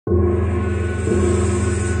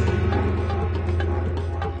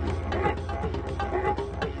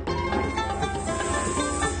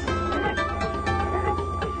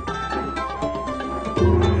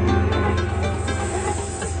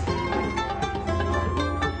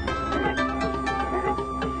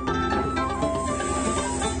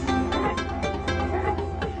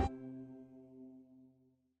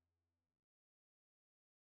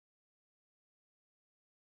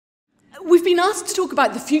We've been asked to talk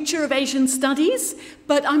about the future of Asian studies,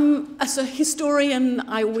 but as a historian,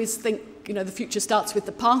 I always think, the future starts with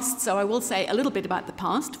the past, so I will say a little bit about the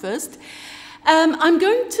past first. I'm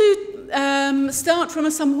going to start from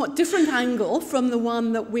a somewhat different angle from the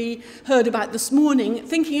one that we heard about this morning,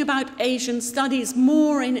 thinking about Asian studies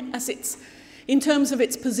more in terms of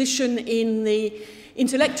its position in the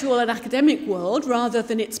intellectual and academic world, rather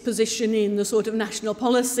than its position in the sort of national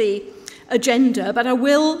policy agenda. But I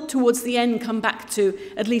will, towards the end, come back to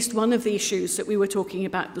at least one of the issues that we were talking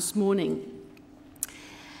about this morning.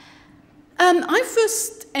 I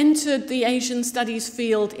first entered the Asian studies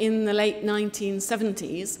field in the late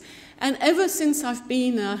 1970s, and ever since I've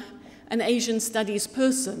been an Asian studies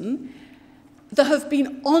person, there have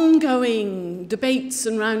been ongoing debates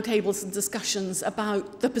and roundtables and discussions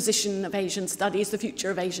about the position of Asian studies, the future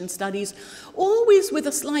of Asian studies, always with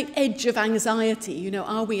a slight edge of anxiety.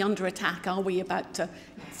 Are we under attack? Are we about to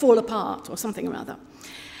fall apart or something or other?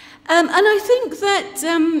 And I think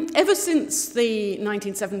that ever since the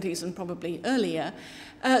 1970s and probably earlier,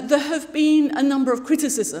 there have been a number of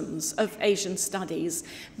criticisms of Asian studies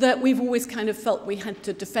that we've always kind of felt we had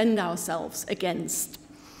to defend ourselves against.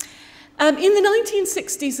 In the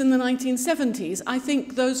 1960s and the 1970s, I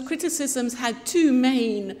think those criticisms had two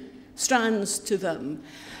main strands to them.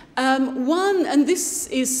 One, and this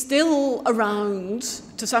is still around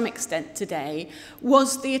to some extent today,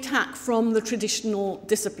 was the attack from the traditional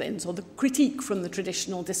disciplines, or the critique from the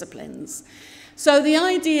traditional disciplines. So the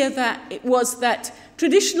idea that it was that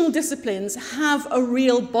traditional disciplines have a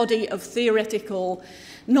real body of theoretical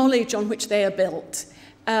knowledge on which they are built.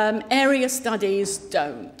 Area studies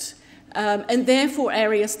don't. And therefore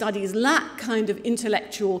area studies lack kind of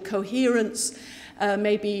intellectual coherence.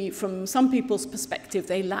 Maybe from some people's perspective,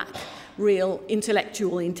 they lack real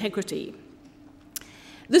intellectual integrity.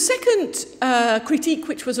 The second critique,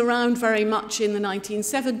 which was around very much in the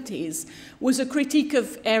 1970s, was a critique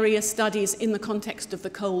of area studies in the context of the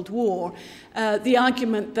Cold War. The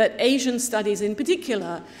argument that Asian studies in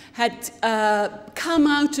particular had come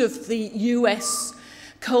out of the US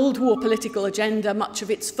Cold War political agenda. Much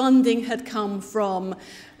of its funding had come from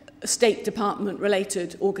State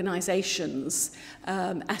Department-related organizations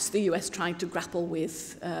as the US tried to grapple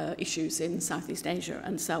with issues in Southeast Asia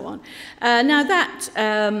and so on. Now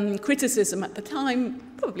that criticism at the time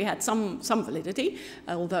probably had some validity,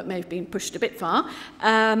 although it may have been pushed a bit far,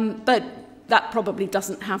 but that probably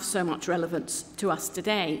doesn't have so much relevance to us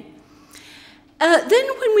today. Then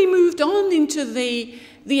when we moved on into the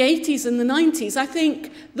 80s and the 90s, I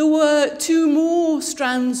think there were two more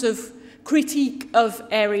strands of critique of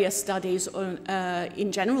area studies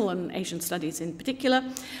in general, and Asian studies in particular,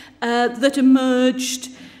 that emerged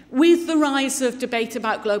with the rise of debate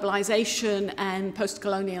about globalization and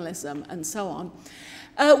post-colonialism and so on.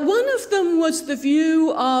 One of them was the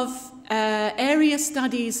view of area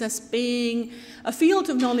studies as being a field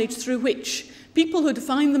of knowledge through which people who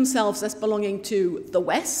define themselves as belonging to the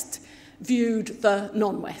West viewed the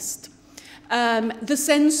non-West. The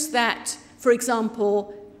sense that, for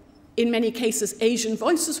example, in many cases, Asian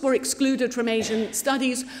voices were excluded from Asian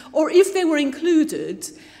studies, or if they were included,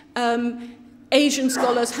 Asian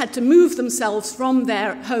scholars had to move themselves from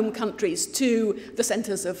their home countries to the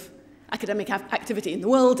centers of academic activity in the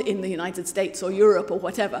world, in the United States or Europe or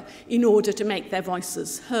whatever, in order to make their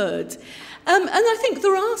voices heard. And I think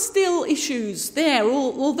there are still issues there,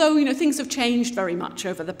 although things have changed very much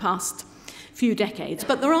over the past few decades,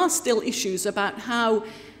 but there are still issues about how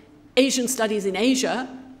Asian studies in Asia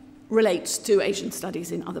relates to Asian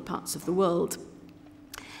studies in other parts of the world.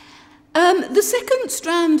 The second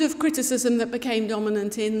strand of criticism that became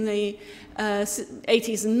dominant in the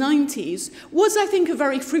 80s and 90s was, I think, a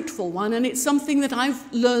very fruitful one, and it's something that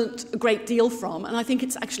I've learnt a great deal from, and I think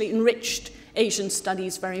it's actually enriched Asian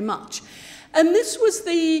studies very much. And this was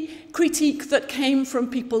the critique that came from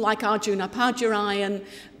people like Arjuna Padurai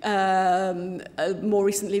and more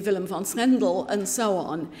recently Willem van Schendel and so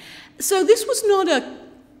on. So this was not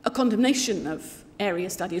a condemnation of area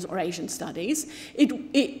studies or Asian studies.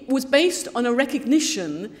 It was based on a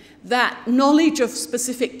recognition that knowledge of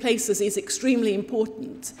specific places is extremely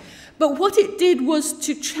important. But what it did was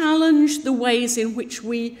to challenge the ways in which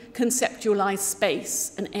we conceptualize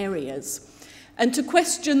space and areas, and to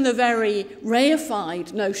question the very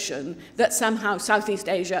reified notion that somehow Southeast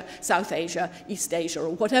Asia, South Asia, East Asia, or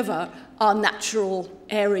whatever are natural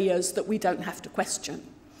areas that we don't have to question.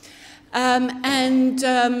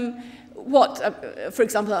 what, for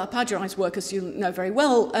example, Arpajai's work, as you know very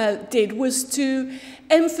well, did was to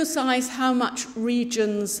emphasize how much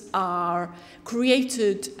regions are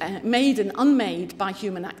created, made and unmade by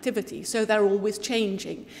human activity. So they're always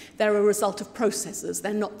changing. They're a result of processes.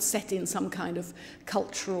 They're not set in some kind of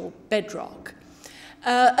cultural bedrock.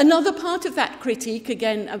 Another part of that critique,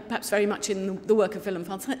 again, perhaps very much in the work of Willem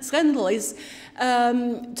van Schendel, is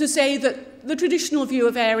to say that the traditional view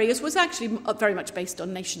of areas was actually very much based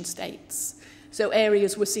on nation states. So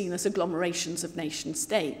areas were seen as agglomerations of nation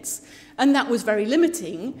states. And that was very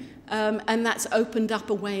limiting, and that's opened up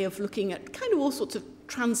a way of looking at kind of all sorts of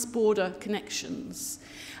trans-border connections.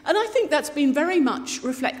 And I think that's been very much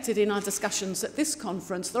reflected in our discussions at this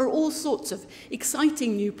conference. There are all sorts of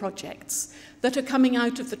exciting new projects that are coming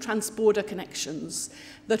out of the trans-border connections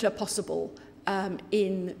that are possible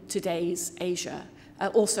in today's Asia.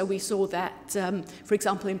 Also, we saw that, for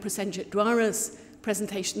example, in Prasenjit Dwara's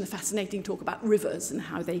presentation, the fascinating talk about rivers and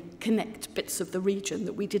how they connect bits of the region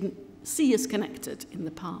that we didn't see as connected in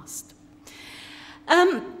the past.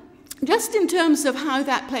 Just in terms of how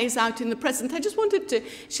that plays out in the present, I just wanted to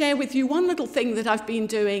share with you one little thing that I've been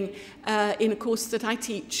doing in a course that I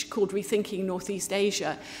teach called Rethinking Northeast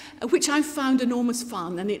Asia, which I've found enormous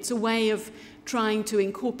fun, and it's a way of trying to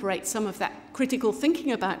incorporate some of that critical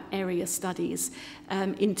thinking about area studies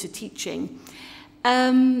into teaching.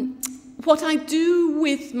 What I do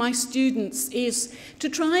with my students is to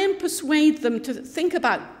try and persuade them to think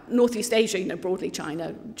about Northeast Asia, you know, broadly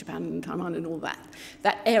China, Japan, and Taiwan, and all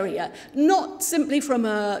that area, not simply from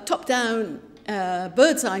a top-down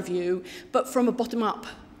bird's eye view, but from a bottom-up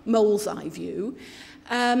mole's eye view,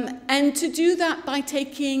 and to do that by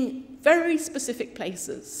taking very specific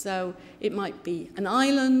places. So it might be an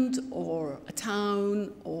island, or a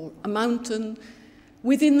town, or a mountain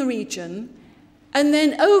within the region, and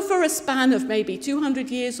then over a span of maybe 200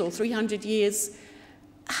 years or 300 years,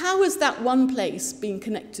 how has that one place been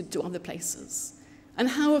connected to other places? And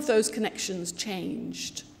how have those connections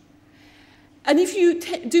changed? And if you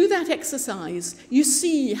do that exercise, you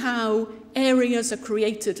see how areas are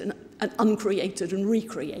created and uncreated and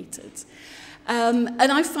recreated. And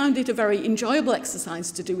I found it a very enjoyable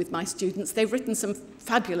exercise to do with my students. They've written some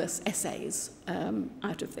fabulous essays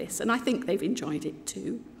out of this, and I think they've enjoyed it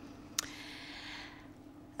too.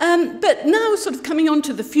 But now sort of coming on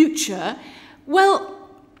to the future, well,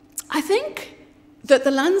 I think that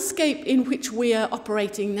the landscape in which we are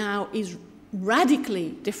operating now is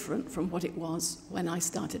radically different from what it was when I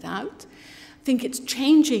started out. I think it's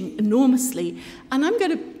changing enormously, and I'm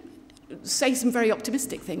going to say some very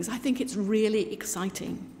optimistic things. I think it's really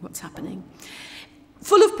exciting what's happening.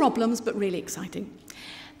 Full of problems, but really exciting.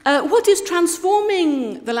 What is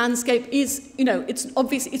transforming the landscape is, you know, it's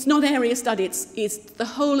obvious, it's not area study, it's the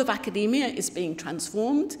whole of academia is being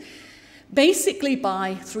transformed, basically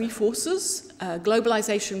by three forces: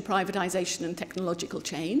 globalization, privatization, and technological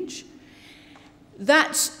change.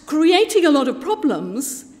 That's creating a lot of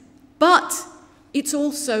problems, but it's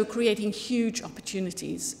also creating huge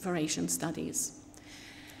opportunities for Asian studies.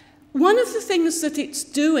 One of the things that it's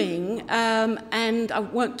doing, and I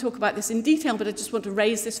won't talk about this in detail, but I just want to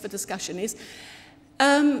raise this for discussion, is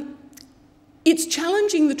it's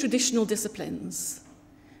challenging the traditional disciplines.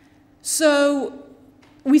 So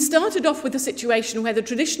we started off with a situation where the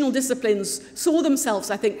traditional disciplines saw themselves,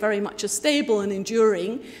 I think, very much as stable and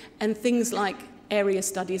enduring, and things like area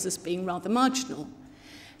studies as being rather marginal.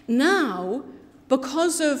 Now,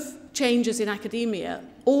 because of changes in academia,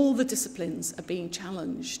 all the disciplines are being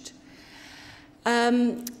challenged.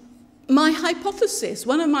 My hypothesis,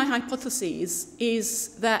 one of my hypotheses,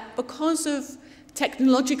 is that because of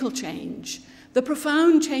technological change, the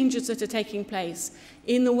profound changes that are taking place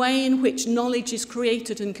in the way in which knowledge is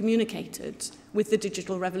created and communicated with the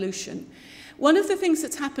digital revolution, one of the things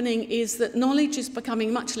that's happening is that knowledge is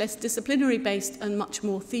becoming much less disciplinary-based and much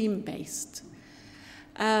more theme-based.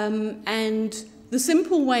 And the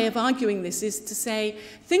simple way of arguing this is to say,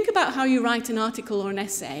 think about how you write an article or an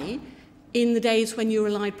essay in the days when you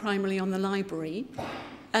relied primarily on the library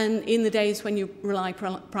and in the days when you rely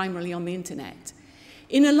primarily on the internet.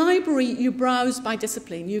 In a library, you browse by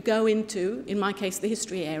discipline. You go into, in my case, the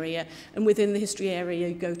history area, and within the history area,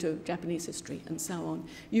 you go to Japanese history and so on.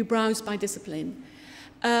 You browse by discipline.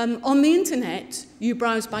 On the internet, you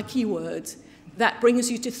browse by keyword. That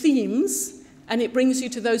brings you to themes, and it brings you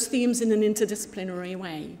to those themes in an interdisciplinary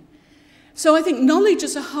way. So I think knowledge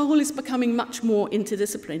as a whole is becoming much more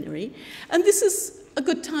interdisciplinary, and this is a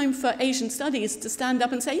good time for Asian studies to stand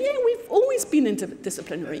up and say, yeah, we've always been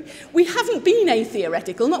interdisciplinary. We haven't been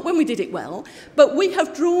atheoretical, not when we did it well, but we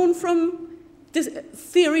have drawn from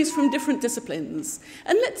theories from different disciplines.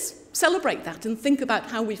 And let's celebrate that and think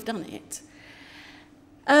about how we've done it.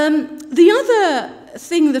 The other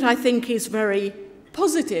thing that I think is very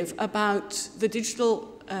positive about the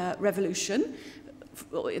digital revolution,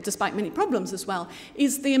 despite many problems as well,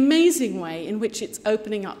 is the amazing way in which it's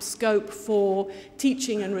opening up scope for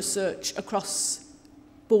teaching and research across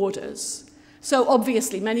borders. So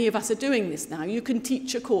obviously many of us are doing this now. You can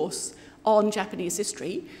teach a course on Japanese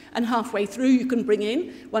history, and halfway through you can bring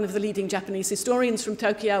in one of the leading Japanese historians from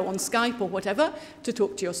Tokyo on Skype or whatever to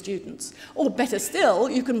talk to your students. Or better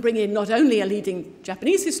still, you can bring in not only a leading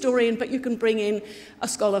Japanese historian, but you can bring in a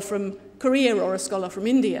scholar from Korea or a scholar from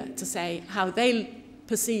India to say how they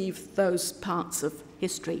perceive those parts of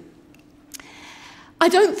history. I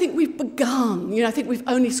don't think we've begun. I think we've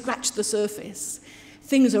only scratched the surface.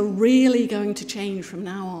 Things are really going to change from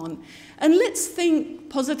now on. And let's think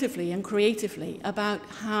positively and creatively about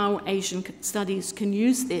how Asian studies can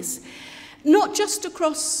use this, not just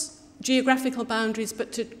across geographical boundaries,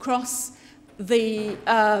 but to cross the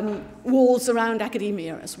walls around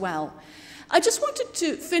academia as well. I just wanted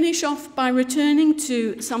to finish off by returning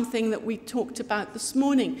to something that we talked about this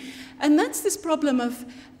morning, and that's this problem of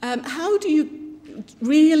how do you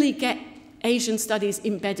really get Asian studies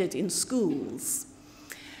embedded in schools?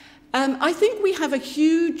 I think we have a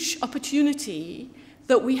huge opportunity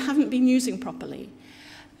that we haven't been using properly,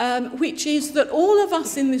 which is that all of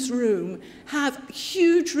us in this room have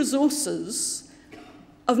huge resources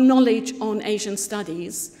of knowledge on Asian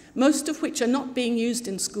studies, most of which are not being used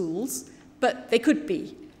in schools, but they could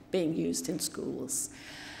be being used in schools.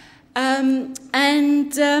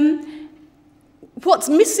 What's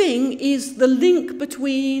missing is the link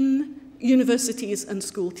between universities and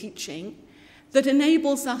school teaching that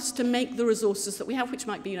enables us to make the resources that we have, which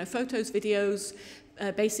might be photos, videos,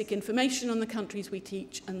 basic information on the countries we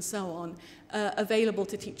teach, and so on, available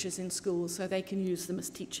to teachers in schools so they can use them as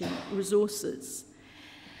teaching resources.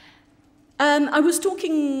 I was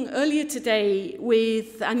talking earlier today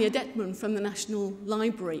with Anya Detman from the National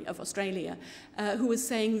Library of Australia, who was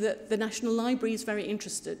saying that the National Library is very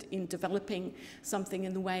interested in developing something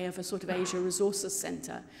in the way of a sort of Asia Resources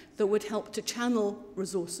Centre that would help to channel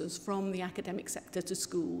resources from the academic sector to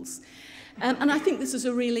schools. And I think this is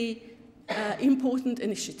a really important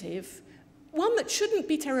initiative, one that shouldn't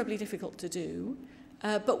be terribly difficult to do,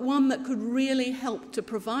 but one that could really help to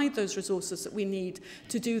provide those resources that we need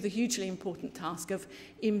to do the hugely important task of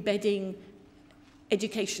embedding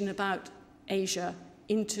education about Asia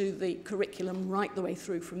into the curriculum right the way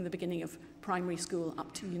through from the beginning of primary school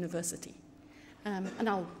up to university. And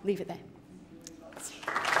I'll leave it there.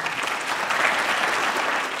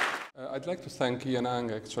 I'd like to thank Ian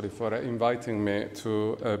Ang actually for inviting me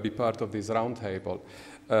to be part of this roundtable.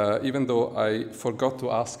 Even though I forgot to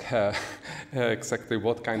ask her exactly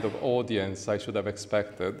what kind of audience I should have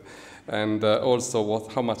expected, and also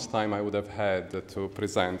how much time I would have had to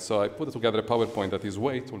present. So I put together a PowerPoint that is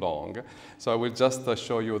way too long. So I will just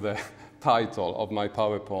show you the title of my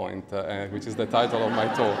PowerPoint, which is the title of my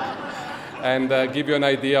talk, and give you an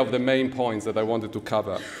idea of the main points that I wanted to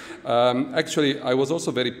cover. Actually, I was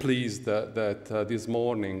also very pleased that this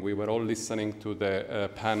morning we were all listening to the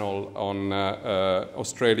panel on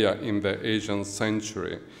Australia in the Asian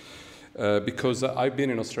century, because I've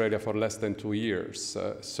been in Australia for less than 2 years.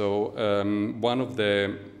 One of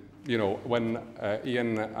the, when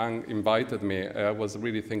Ian Ang invited me, I was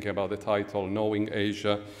really thinking about the title, Knowing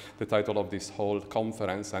Asia, the title of this whole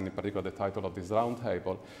conference, and in particular the title of this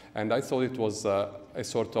roundtable. And I thought it was a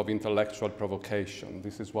sort of intellectual provocation.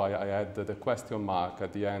 This is why I added the question mark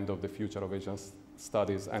at the end of the future of Asian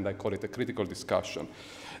studies, and I call it a critical discussion.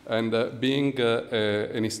 And being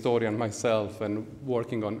an historian myself and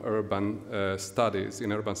working on urban studies,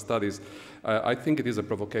 I think it is a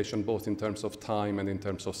provocation both in terms of time and in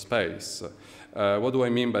terms of space. What do I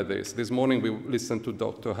mean by this? This morning we listened to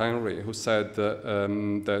Dr. Henry, who said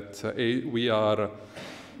that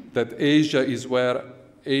Asia is where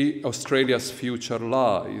Australia's future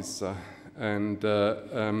lies. And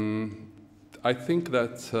I think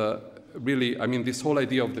that really, this whole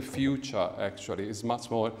idea of the future actually is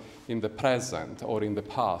much more in the present or in the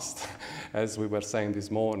past, as we were saying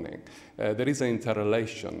this morning. There is an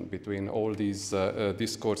interrelation between all these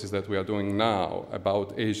discourses that we are doing now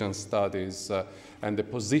about Asian studies and the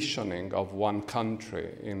positioning of one country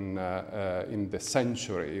in the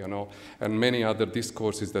century, and many other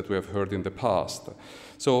discourses that we have heard in the past.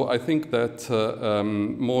 So I think that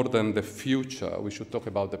more than the future, we should talk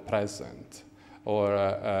about the present. Or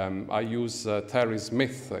I use Terry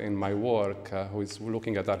Smith in my work, who is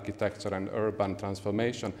looking at architecture and urban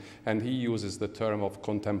transformation, and he uses the term of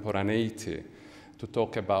contemporaneity. to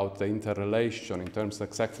talk about the interrelation in terms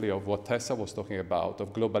exactly of what Tessa was talking about,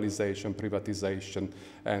 of globalization, privatization,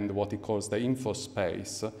 and what he calls the info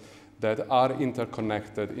space, that are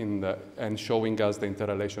interconnected and showing us the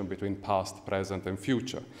interrelation between past, present, and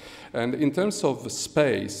future. And in terms of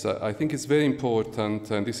space, I think it's very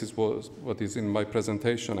important, and this is what is in my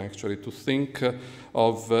presentation actually, to think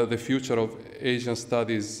of the future of Asian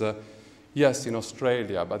studies, yes, in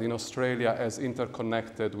Australia, but in Australia as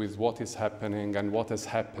interconnected with what is happening and what has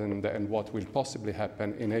happened and what will possibly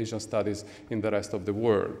happen in Asian studies in the rest of the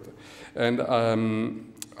world. And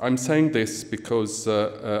I'm saying this because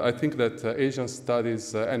I think that Asian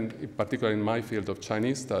studies, and particularly in my field of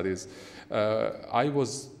Chinese studies, I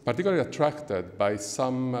was particularly attracted by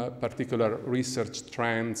some particular research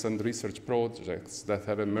trends and research projects that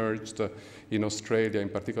have emerged in Australia, in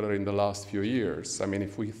particular in the last few years. I mean,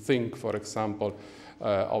 if we think, for example,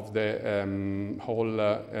 of the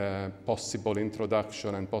whole possible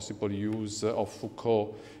introduction and possible use of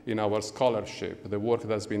Foucault in our scholarship, the work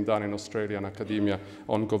that's been done in Australian academia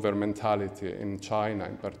on governmentality in China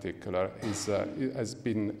in particular has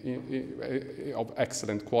been of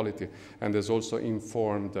excellent quality and has also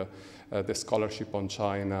informed the scholarship on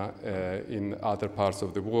China in other parts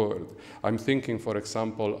of the world. I'm thinking, for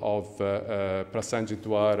example, of Prasenjit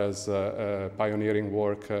Dwara's pioneering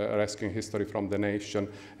work, Rescuing History from the Nation,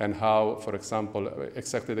 and how, for example,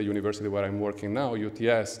 exactly the university where I'm working now,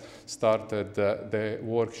 UTS, started the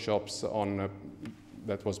workshops on,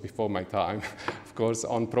 that was before my time, of course,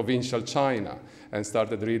 on provincial China, and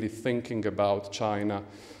started really thinking about China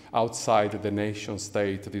outside the nation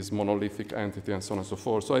state, this monolithic entity, and so on and so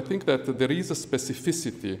forth. So I think that there is a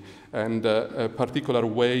specificity and particular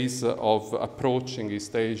ways of approaching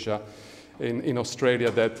East Asia in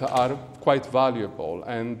Australia that are quite valuable.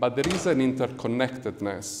 But there is an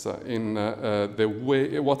interconnectedness in the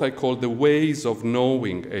way, what I call the ways of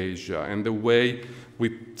knowing Asia, and the way we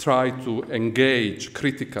try to engage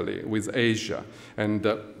critically with Asia, and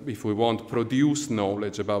if we want, produce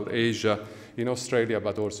knowledge about Asia in Australia,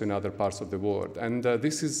 but also in other parts of the world. And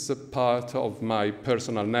this is a part of my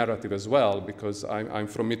personal narrative as well, because I'm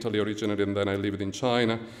from Italy originally, and then I lived in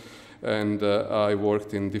China, and I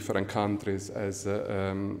worked in different countries, as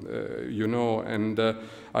you know, and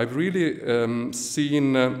I've really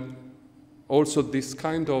seen also this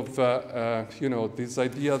kind of, you know, this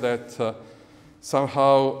idea that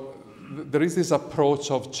somehow there is this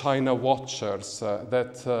approach of China watchers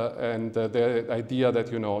and the idea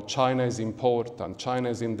that, you know, China is important, China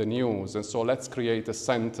is in the news, and so let's create a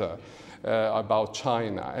center about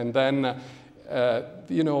China. And then,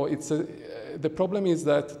 you know, the problem is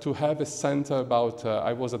that to have a center about,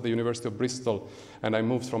 I was at the University of Bristol, and I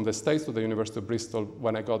moved from the States to the University of Bristol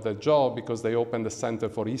when I got that job because they opened the Center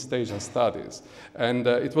for East Asian Studies. And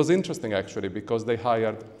it was interesting, actually, because they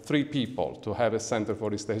hired 3 people to have a Center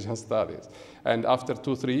for East Asian Studies. And after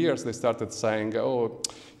 2-3 years, they started saying, oh,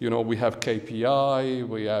 you know, we have KPI,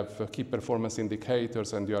 we have key performance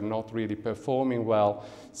indicators, and you're not really performing well,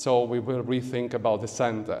 so we will rethink about the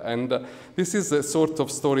center. And this is a sort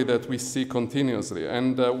of story that we see continuously.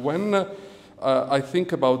 And when I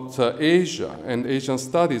think about Asia and Asian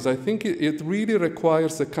studies, I think it really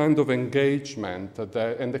requires a kind of engagement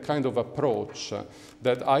and a kind of approach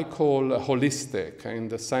that I call holistic, in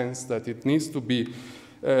the sense that it needs to be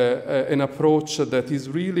an approach that is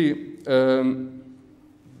really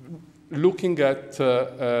looking at,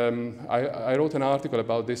 I wrote an article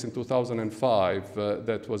about this in 2005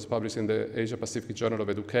 that was published in the Asia Pacific Journal of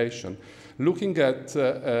Education, looking at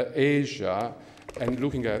Asia and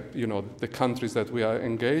looking at, you know, the countries that we are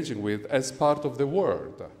engaging with as part of the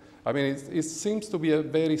world. I mean, it seems to be a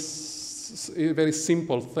very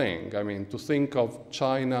simple thing. I mean, to think of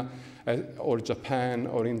China or Japan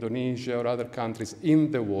or Indonesia or other countries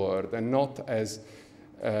in the world, and not as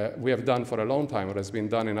we have done for a long time, or has been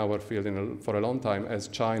done in our field for a long time, as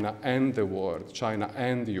China and the world, China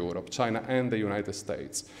and Europe, China and the United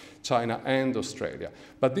States, China and Australia.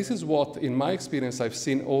 But this is what, in my experience, I've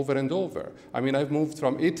seen over and over. I mean, I've moved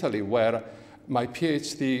from Italy, where my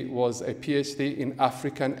PhD was a PhD in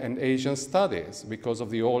African and Asian studies, because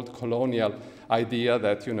of the old colonial idea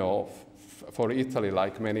that, you know, for Italy,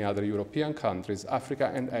 like many other European countries,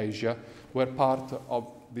 Africa and Asia were part of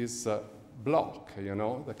this block, you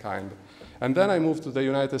know, the kind. And then I moved to the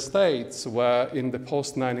United States, where in the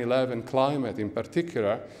post-9/11 climate in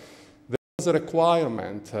particular, there a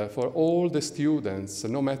requirement for all the students,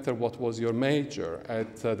 no matter what was your major,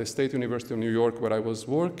 at the State University of New York where I was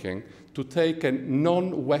working, to take a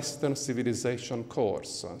non-Western civilization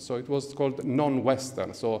course. So it was called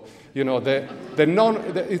non-Western. So, you know,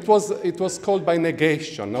 it was called by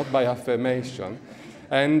negation, not by affirmation.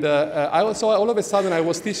 And so all of a sudden I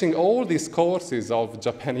was teaching all these courses of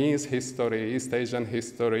Japanese history, East Asian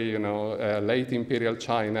history, you know, late imperial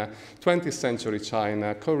China, 20th century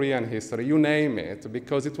China, Korean history, you name it,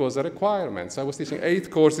 because it was a requirement. So I was teaching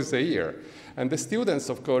 8 courses a year. And the students,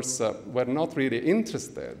 of course, were not really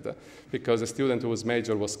interested, because the student whose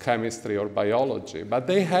major was chemistry or biology, but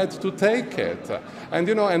they had to take it. And,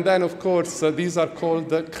 you know, and then, of course, these are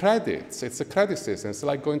called credits. It's a credit system. It's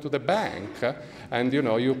like going to the bank, and, you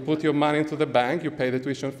know, you put your money into the bank, you pay the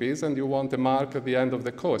tuition fees, and you want a mark at the end of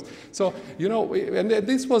the course. So, you know, and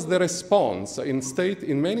this was the response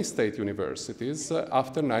in many state universities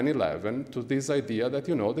after 9/11 to this idea that,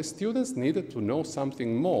 you know, the students needed to know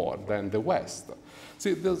something more than the West.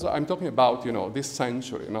 See, I'm talking about, you know, this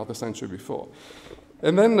century, not the century before.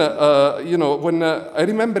 And then, you know, when I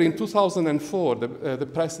remember in 2004, the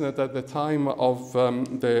president at the time of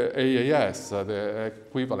the AAS, the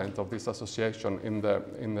equivalent of this association in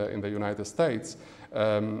the United States,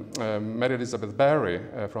 Mary Elizabeth Berry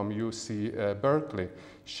from UC Berkeley,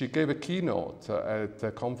 she gave a keynote at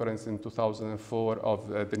a conference in 2004 of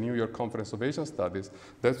the New York Conference of Asian Studies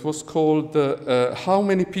that was called How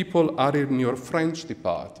Many People Are in Your French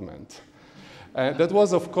Department? That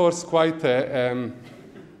was, of course, quite a,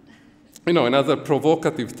 you know, another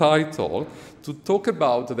provocative title to talk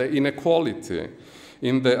about the inequality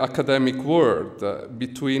in the academic world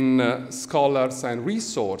between scholars and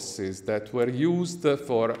resources that were used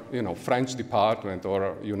for, you know, French department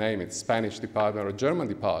or, you name it, Spanish department or German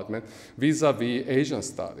department vis-a-vis Asian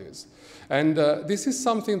studies. And this is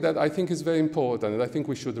something that I think is very important, and I think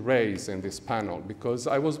we should raise in this panel, because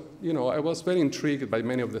I was very intrigued by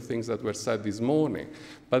many of the things that were said this morning.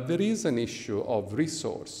 But there is an issue of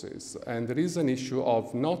resources, and there is an issue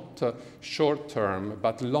of not short-term,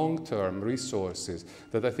 but long-term resources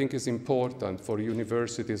that I think is important for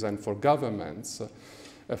universities and for governments,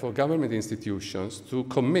 for government institutions to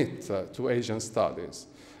commit to Asian studies.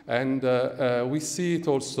 And we see it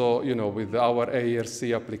also, you know, with our ARC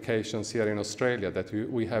applications here in Australia, that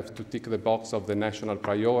we have to tick the box of the national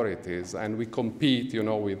priorities, and we compete, you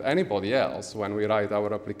know, with anybody else when we write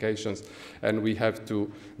our applications, and we have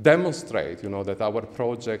to demonstrate, you know, that our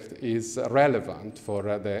project is relevant for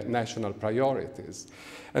the national priorities.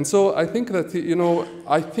 And so I think that, you know,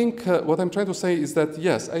 what I'm trying to say is that,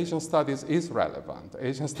 yes, Asian studies is relevant.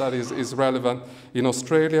 Asian studies is relevant in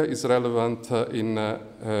Australia, is relevant in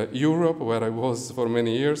Europe, where I was for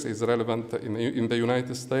many years, is relevant in the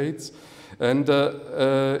United States. And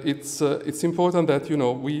it's important that, you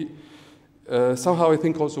know, we somehow I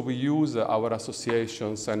think also we use our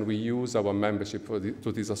associations and we use our membership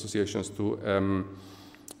to these associations to,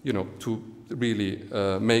 you know, to really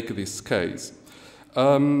make this case.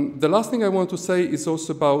 The last thing I want to say is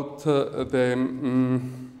also about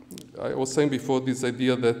I was saying before, this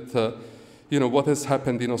idea that, you know, what has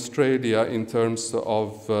happened in Australia in terms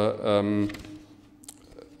of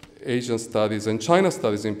Asian studies and China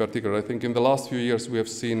studies in particular. I think in the last few years we have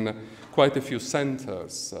seen quite a few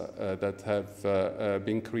centers that have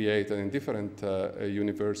been created in different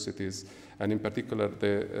universities, and in particular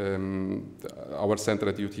our center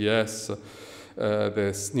at UTS,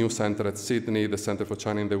 the new center at Sydney, the Center for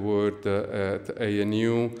China in the World at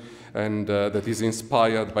ANU, and that is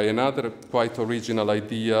inspired by another quite original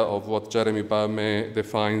idea of what Jeremy Baume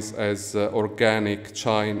defines as organic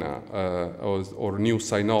China or new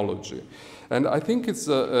sinology. And I think it's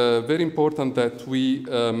very important that we,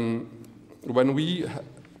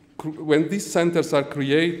 when these centers are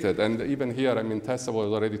created, and even here, I mean, Tessa was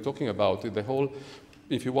already talking about it, the whole,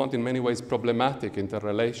 if you want, in many ways problematic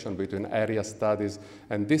interrelation between area studies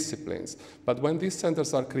and disciplines. But when these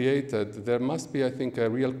centers are created, there must be, I think, a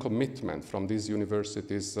real commitment from these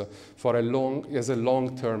universities for as a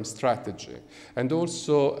long-term strategy. And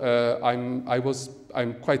also,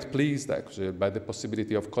 I'm quite pleased, actually, by the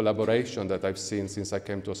possibility of collaboration that I've seen since I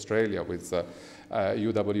came to Australia with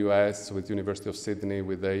UWS, with University of Sydney,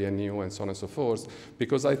 with ANU, and so on and so forth,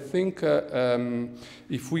 because I think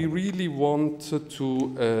if we really want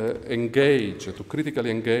to engage, to critically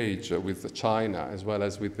engage with China as well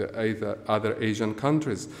as with the other Asian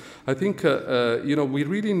countries, I think you know, we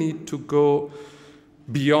really need to go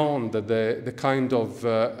beyond the kind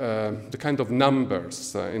of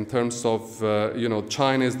numbers in terms of, you know,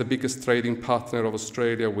 China is the biggest trading partner of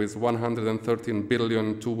Australia with 113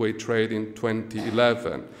 billion two-way trade in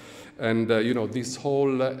 2011. And this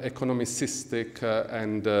whole economicistic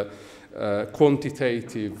and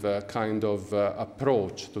quantitative kind of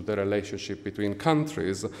approach to the relationship between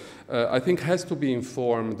countries, I think has to be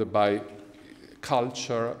informed by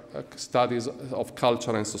culture, studies of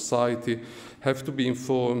culture and society, have to be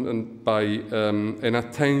informed by an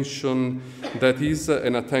attention that is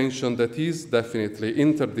definitely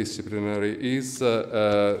interdisciplinary, is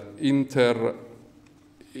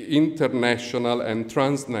international and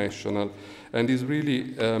transnational, and is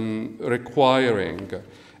really requiring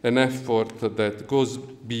an effort that goes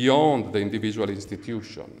beyond the individual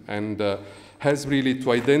institution and has really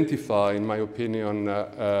to identify, in my opinion,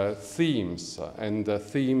 themes, and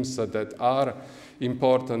themes that are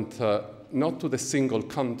important not to the single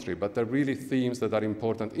country, but are really themes that are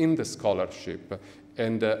important in the scholarship,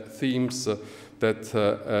 and themes that,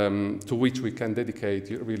 to which we can dedicate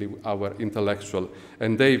really our intellectual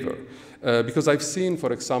endeavor. Because I've seen,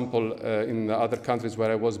 for example, in other countries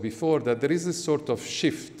where I was before, that there is this sort of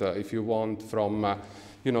shift, if you want, from,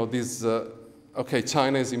 this, okay,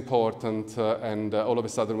 China is important, and all of a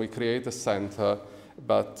sudden we create a center,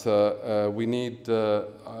 but we need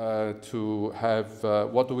to have,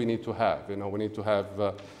 what do we need to have? We need to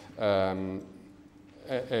have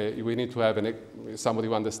somebody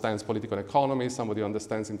who understands political economy, somebody who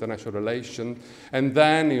understands international relations, and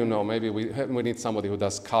then, maybe we need somebody who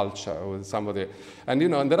does culture, or somebody, and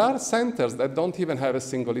there are centers that don't even have a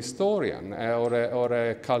single historian or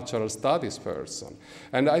a cultural studies person.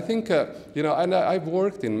 And I think, and I've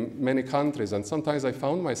worked in many countries, and sometimes I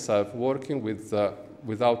found myself working with,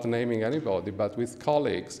 without naming anybody, but with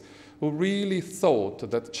colleagues who really thought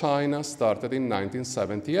that China started in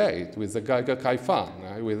 1978 with the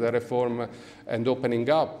Kaifan, with the reform and opening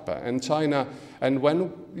up. And China, and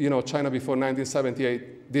when China before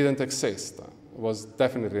 1978 didn't exist, was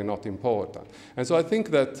definitely not important. And so I think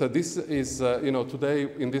that this is, today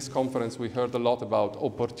in this conference we heard a lot about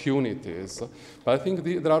opportunities, but I think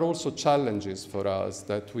there are also challenges for us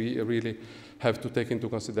that we really have to take into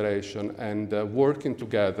consideration, and working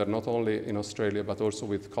together, not only in Australia, but also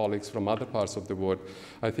with colleagues from other parts of the world.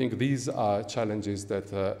 I think these are challenges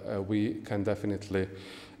that we can definitely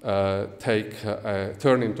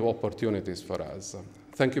turn into opportunities for us.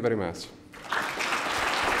 Thank you very much.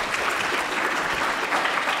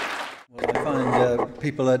 Well, I find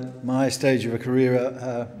people at my stage of a career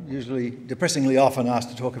are usually depressingly often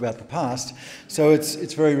asked to talk about the past, so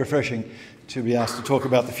it's very refreshing to be asked to talk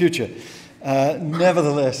about the future.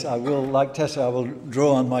 Nevertheless, I will, like Tessa, I will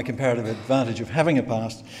draw on my comparative advantage of having a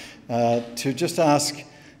past to just ask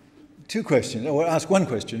two questions, or ask one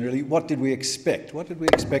question really. What did we expect? What did we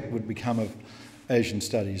expect would become of Asian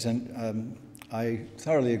studies? And I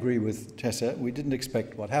thoroughly agree with Tessa. We didn't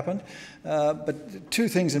expect what happened. But two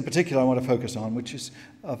things in particular I want to focus on, which is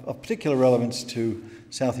of particular relevance to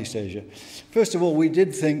Southeast Asia. First of all, we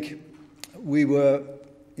did think we were,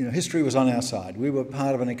 history was on our side. We were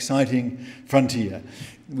part of an exciting frontier.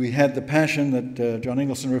 We had the passion that John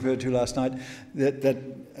Ingleson referred to last night, that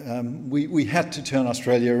we had to turn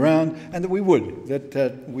Australia around, and that we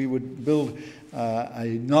would build a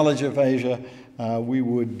knowledge of Asia. We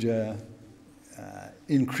would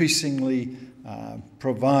increasingly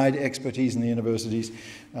provide expertise in the universities,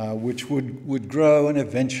 which would grow and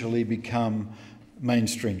eventually become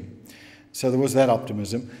mainstream. So there was that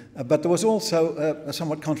optimism, but there was also a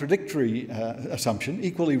somewhat contradictory assumption,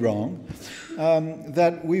 equally wrong,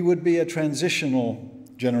 that we would be a transitional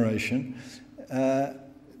generation,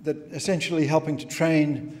 that essentially helping to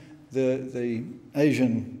train the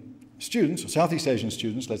Asian students, or Southeast Asian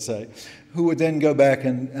students, let's say, who would then go back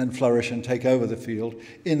and flourish and take over the field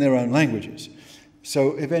in their own languages.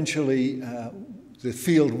 So eventually the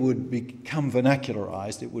field would become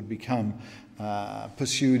vernacularized, it would become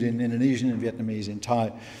pursued in Indonesian and Vietnamese, in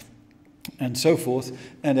Thai, and so forth,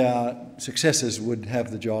 and our successors would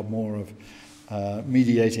have the job more of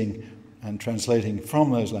mediating and translating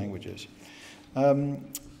from those languages.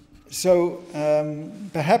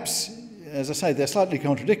 Perhaps, as I say, they're slightly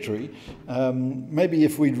contradictory. Maybe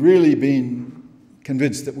if we'd really been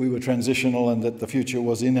convinced that we were transitional and that the future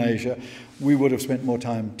was in Asia, we would have spent more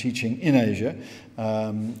time teaching in Asia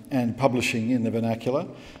and publishing in the vernacular,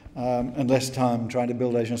 and less time trying to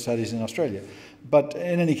build Asian studies in Australia. But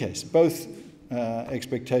in any case, both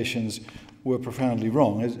expectations were profoundly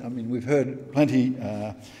wrong. I mean, we've heard plenty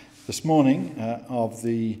this morning of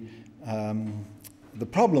the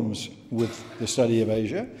problems with the study of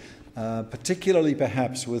Asia, particularly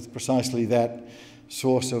perhaps with precisely that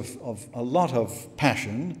source of a lot of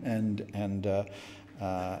passion and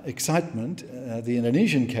excitement, the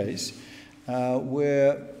Indonesian case,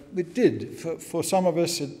 where it did. For some of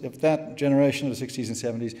us of that generation of the 60s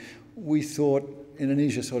and 70s, we thought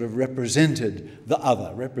Indonesia sort of represented the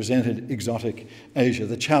other, represented exotic Asia,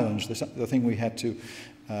 the challenge, the thing we had to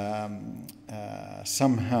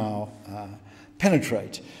somehow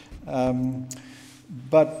penetrate.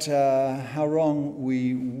 But how wrong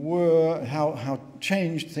we were, how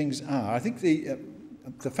changed things are. I think the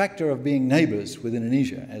factor of being neighbours with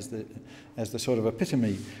Indonesia as the sort of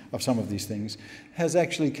epitome of some of these things has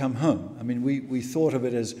actually come home. I mean, we thought of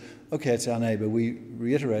it as, okay, it's our neighbour. We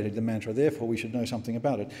reiterated the mantra, therefore we should know something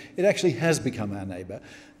about it. It actually has become our neighbour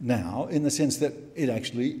now, in the sense that it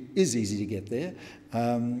actually is easy to get there,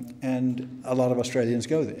 and a lot of Australians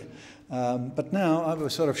go there. But now I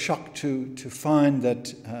was sort of shocked to find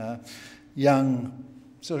that young,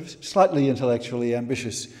 sort of slightly intellectually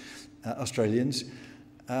ambitious Australians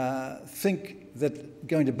think that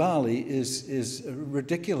going to Bali is a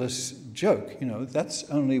ridiculous joke. You know, that's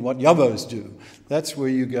only what yobbos do. That's where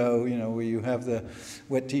you go, you know, where you have the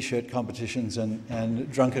wet t-shirt competitions and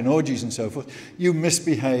drunken orgies and so forth. You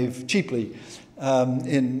misbehave cheaply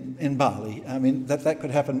in Bali. I mean, that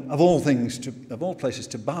could happen, of all things, of all places,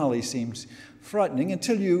 to Bali seems frightening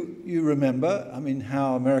until you remember, I mean,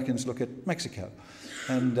 how Americans look at Mexico.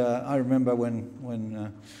 And I remember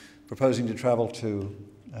when proposing to travel to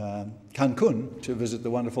Cancun to visit the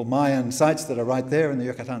wonderful Mayan sites that are right there in the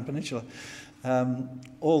Yucatan Peninsula,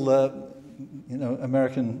 all the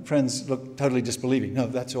American friends looked totally disbelieving. No,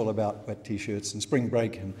 that's all about wet t-shirts and spring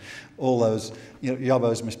break and all those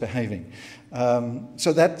yobbos misbehaving.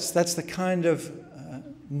 So that's the kind of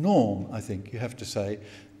norm, I think, you have to say,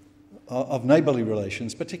 of neighbourly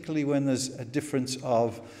relations, particularly when there's a difference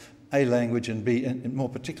of A, language, and B, and more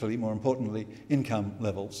importantly, income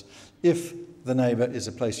levels. If the neighbour is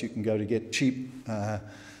a place you can go to get cheap,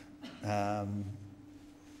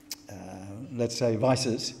 let's say,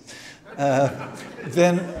 vices,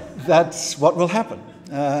 then that's what will happen.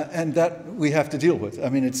 And that we have to deal with. I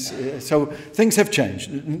mean, so things have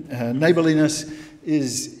changed. Neighbourliness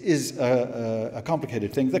is a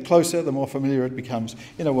complicated thing. The closer, the more familiar it becomes.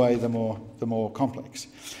 In a way, the more complex.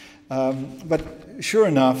 But sure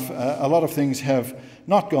enough, a lot of things have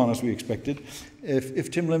not gone as we expected. If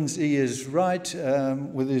Tim Lindsay is right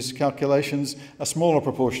with his calculations, a smaller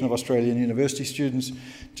proportion of Australian university students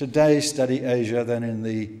today study Asia than in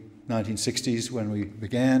the 1960s when we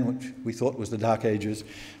began, which we thought was the dark ages.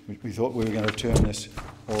 We thought we were going to turn this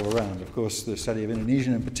all around. Of course, the study of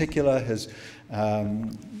Indonesian in particular is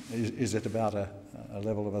at about a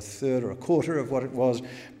level of a third or a quarter of what it was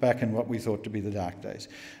back in what we thought to be the dark days.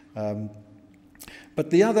 But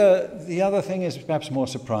the other thing is perhaps more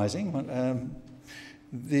surprising.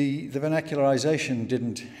 The vernacularization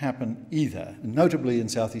didn't happen either, notably in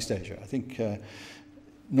Southeast Asia. I think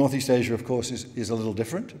Northeast Asia, of course, is a little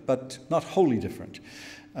different, but not wholly different.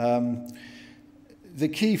 The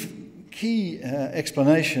key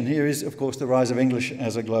explanation here is, of course, the rise of English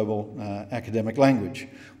as a global academic language,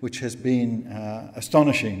 which has been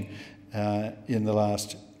astonishing in the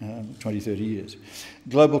last 20, 30 years.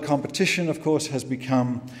 Global competition, of course, has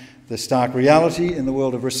become the stark reality in the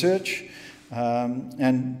world of research,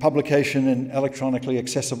 and publication in electronically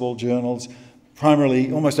accessible journals,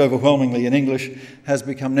 primarily, almost overwhelmingly in English, has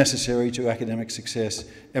become necessary to academic success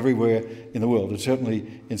everywhere in the world, and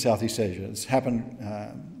certainly in Southeast Asia. It's happened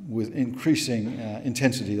with increasing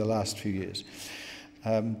intensity the last few years.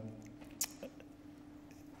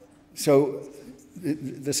 So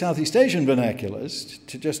the Southeast Asian vernaculars,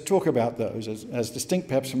 to just talk about those as distinct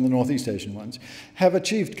perhaps from the Northeast Asian ones, have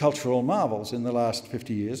achieved cultural marvels in the last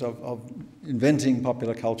 50 years of inventing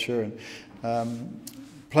popular culture and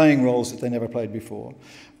playing roles that they never played before.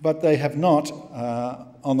 But they have not,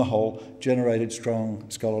 on the whole, generated strong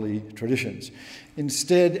scholarly traditions.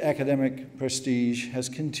 Instead, academic prestige has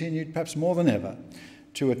continued, perhaps more than ever,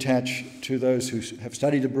 to attach to those who have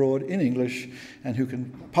studied abroad in English and who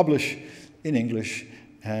can publish in English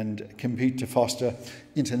and compete to foster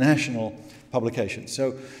international publications.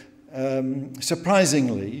 So,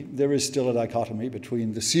 surprisingly, there is still a dichotomy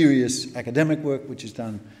between the serious academic work, which is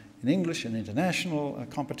done in English and international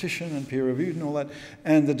competition and peer-reviewed and all that,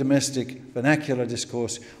 and the domestic vernacular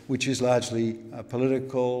discourse, which is largely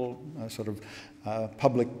political, sort of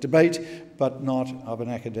public debate, but not of an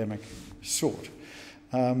academic sort.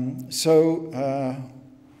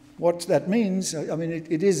 What that means, I mean,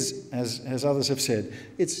 it is, as others have said,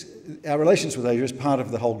 our relations with Asia is part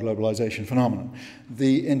of the whole globalization phenomenon.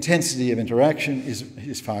 The intensity of interaction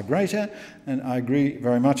is far greater, and I agree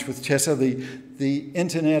very much with Tessa. The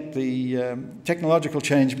internet, the technological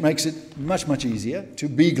change makes it much, much easier to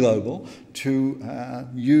be global, to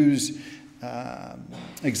use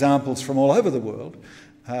examples from all over the world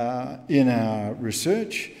in our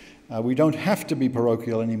research. We don't have to be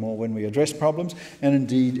parochial anymore when we address problems, and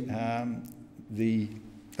indeed the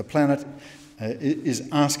planet is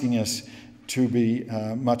asking us to be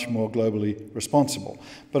much more globally responsible.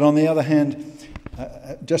 But on the other hand,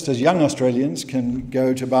 just as young Australians can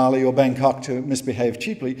go to Bali or Bangkok to misbehave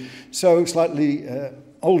cheaply, so slightly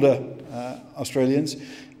older Australians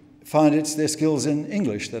find it's their skills in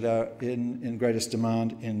English that are in greatest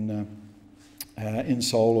demand in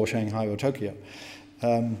Seoul or Shanghai or Tokyo.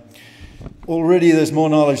 Already there's more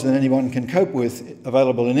knowledge than anyone can cope with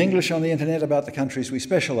available in English on the internet about the countries we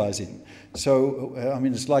specialise in. So, I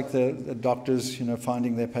mean, it's like the doctors, you know,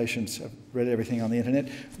 finding their patients have read everything on the internet.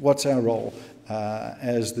 What's our role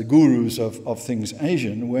as the gurus of things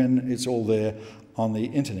Asian when it's all there on the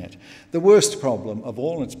internet? The worst problem of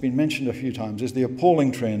all, and it's been mentioned a few times, is the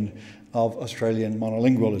appalling trend of Australian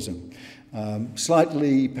monolingualism.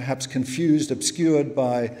 Slightly perhaps confused, obscured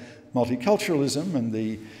by multiculturalism and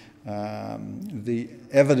the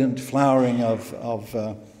evident flowering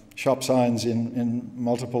of shop signs in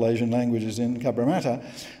multiple Asian languages in Cabramatta,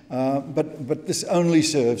 but this only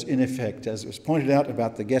serves, in effect, as was pointed out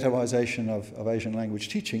about the ghettoisation of Asian language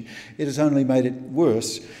teaching, it has only made it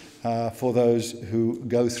worse for those who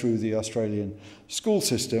go through the Australian school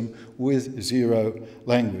system with zero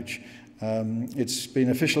language. It's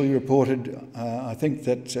been officially reported, I think,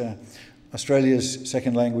 that Australia's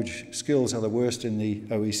second language skills are the worst in the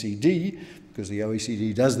OECD, because the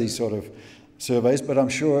OECD does these sort of surveys, but I'm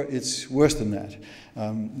sure it's worse than that.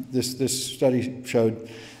 This study showed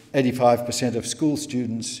 85% of school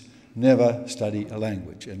students never study a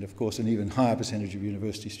language, and of course an even higher percentage of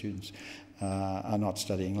university students are not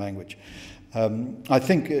studying language. I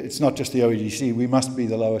think it's not just the OECD, we must be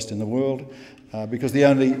the lowest in the world, because the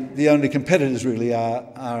only competitors really are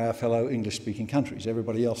our fellow English-speaking countries.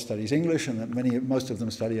 Everybody else studies English, and most of them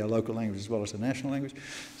study our local language as well as the national language,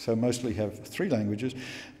 so mostly have three languages.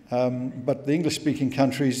 But the English-speaking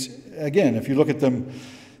countries, again, if you look at them,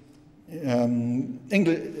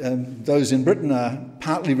 those in Britain are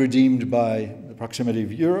partly redeemed by the proximity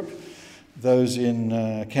of Europe, those in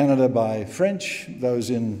Canada by French, those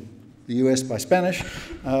in the US by Spanish.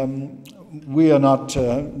 We are not,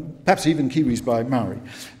 perhaps even Kiwis by Maori,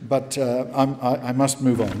 but I must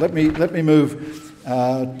move on. Let me move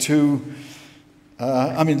to,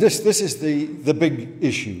 I mean, this is the big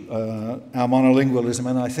issue, our monolingualism,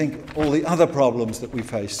 and I think all the other problems that we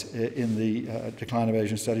face in the decline of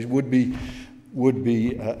Asian studies would be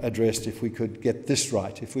addressed if we could get this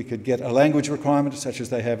right, if we could get a language requirement such as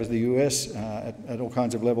they have as the US at all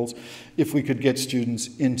kinds of levels, if we could get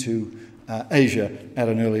students into Asia at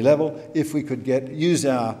an early level, if we could use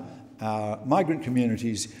our migrant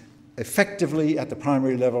communities effectively at the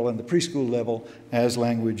primary level and the preschool level as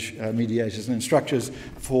language mediators and instructors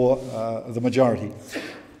for the majority.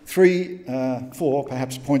 4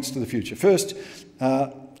 perhaps points to the future. First,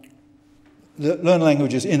 learn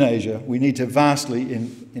languages in Asia. We need to vastly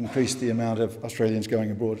increase the amount of Australians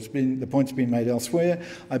going abroad. The point's been made elsewhere.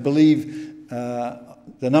 I believe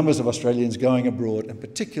the numbers of Australians going abroad, and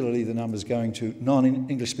particularly the numbers going to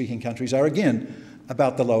non-English speaking countries, are again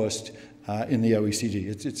about the lowest in the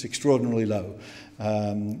OECD. It's extraordinarily low.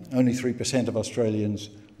 Only 3% of Australians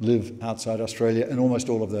live outside Australia, and almost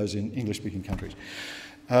all of those in English speaking countries.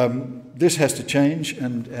 This has to change,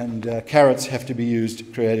 and carrots have to be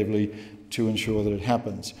used creatively to ensure that it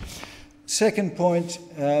happens. Second point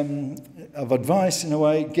of advice, in a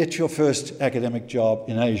way, get your first academic job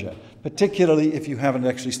in Asia, particularly if you haven't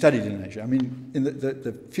actually studied in Asia. I mean,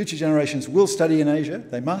 the future generations will study in Asia,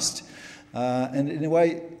 they must, and in a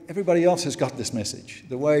way, everybody else has got this message.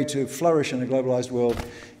 The way to flourish in a globalised world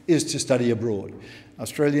is to study abroad.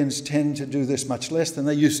 Australians tend to do this much less than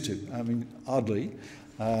they used to, I mean, oddly,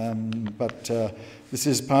 but this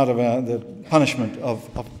is part of the punishment of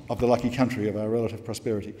the lucky country, of our relative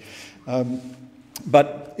prosperity.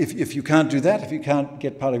 But if you can't do that, if you can't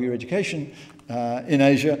get part of your education in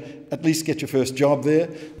Asia, at least get your first job there.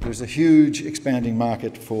 There's a huge expanding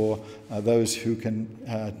market for those who can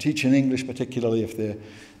teach in English, particularly if they're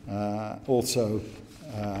also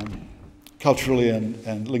culturally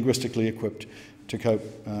and linguistically equipped to cope.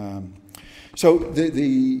 So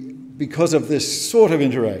because of this sort of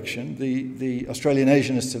interaction, the Australian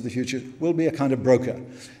Asianists of the future will be a kind of broker,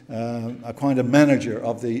 a kind of manager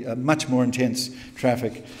of the much more intense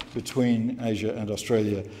traffic between Asia and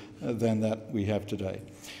Australia than that we have today.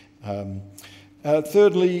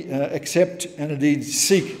 Thirdly, accept and indeed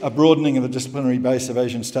seek a broadening of the disciplinary base of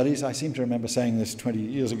Asian studies. I seem to remember saying this 20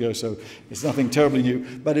 years ago, so it's nothing terribly new,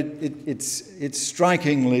 but it's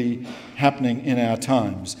strikingly happening in our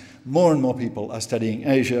times. More and more people are studying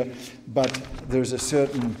Asia, but there's a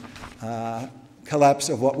certain collapse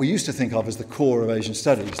of what we used to think of as the core of Asian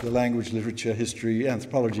studies, the language, literature, history,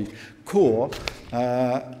 anthropology core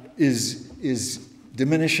is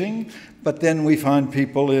diminishing, but then we find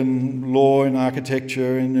people in law, in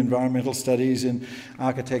architecture, in environmental studies, in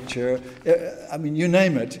architecture, I mean, you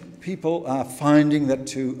name it, people are finding that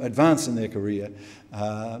to advance in their career,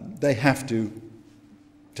 they have to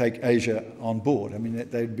take Asia on board. I mean,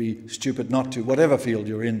 they'd be stupid not to. Whatever field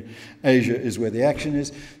you're in, Asia is where the action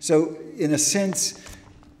is. So, in a sense,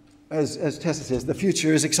 as Tessa says, the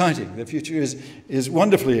future is exciting. The future is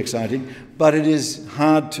wonderfully exciting, but it is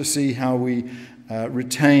hard to see how we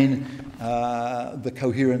retain the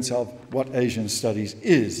coherence of what Asian studies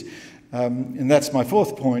is. And that's my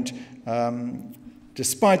fourth point.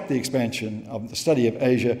 Despite the expansion of the study of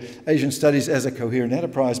Asia, Asian studies as a coherent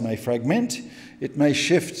enterprise may fragment. It may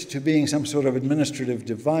shift to being some sort of administrative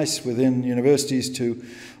device within universities to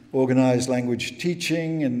organize language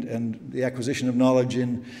teaching and the acquisition of knowledge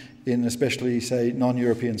in especially, say,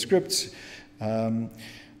 non-European scripts.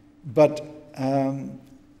 But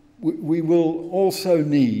we will also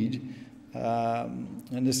need, and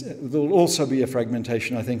there will also be a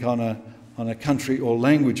fragmentation, I think, on a country or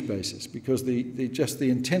language basis, because just the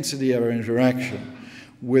intensity of our interaction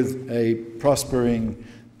with a prospering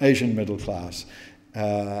Asian middle class,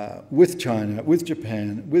 with China, with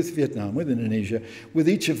Japan, with Vietnam, with Indonesia, with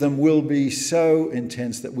each of them will be so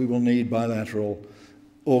intense that we will need bilateral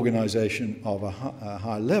organization of a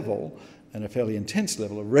high level and a fairly intense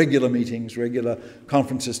level of regular meetings, regular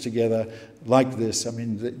conferences together like this. I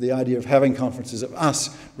mean, the idea of having conferences of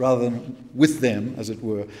us rather than with them, as it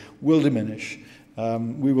were, will diminish.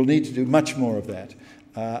 We will need to do much more of that.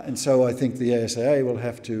 And so I think the ASAA will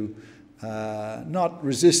have to not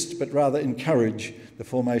resist, but rather encourage the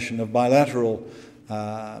formation of bilateral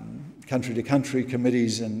country-to-country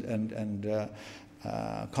committees and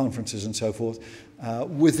conferences and so forth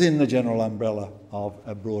within the general umbrella of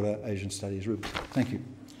a broader Asian studies route. Thank you.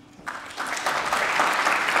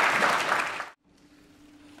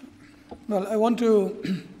 Well,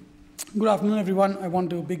 good afternoon, everyone. I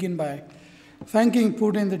want to begin by thanking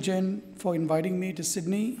Purnendra Jain for inviting me to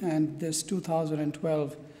Sydney and this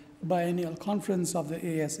 2012 Biennial Conference of the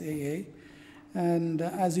ASAA. And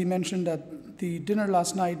as he mentioned at the dinner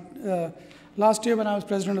last night, last year when I was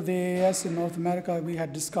president of the AAS in North America, we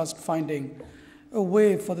had discussed finding a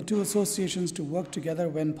way for the two associations to work together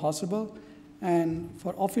when possible, and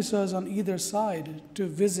for officers on either side to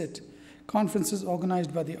visit conferences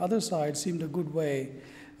organized by the other side seemed a good way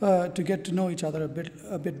to get to know each other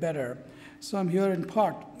a bit better. So I'm here in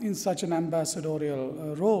part in such an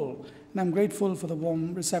ambassadorial role, and I'm grateful for the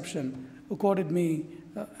warm reception accorded me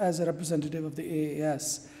as a representative of the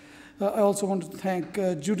AAS. I also want to thank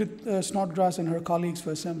Judith Snodgrass and her colleagues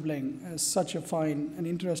for assembling such a fine and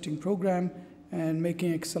interesting program and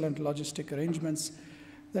making excellent logistic arrangements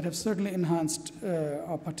that have certainly enhanced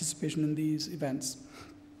our participation in these events.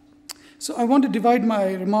 So I want to divide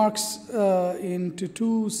my remarks into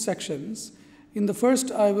two sections. In the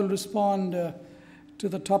first, I will respond to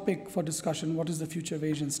the topic for discussion, what is the future of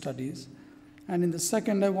Asian studies? And in the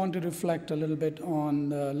second, I want to reflect a little bit on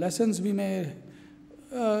the lessons we may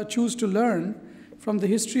choose to learn from the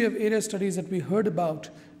history of area studies that we heard about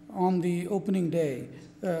on the opening day.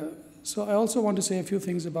 So I also want to say a few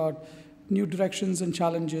things about new directions and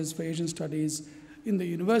challenges for Asian studies in the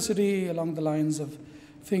university along the lines of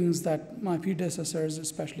things that my predecessors,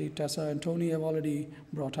 especially Tessa and Tony, have already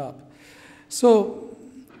brought up. So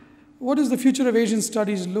what is the future of Asian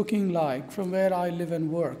studies looking like from where I live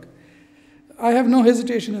and work? I have no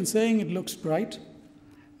hesitation in saying it looks bright.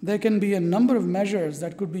 There can be a number of measures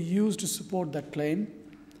that could be used to support that claim,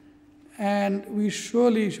 and we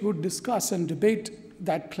surely should discuss and debate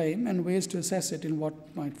that claim and ways to assess it in what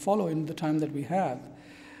might follow in the time that we have.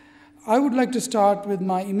 I would like to start with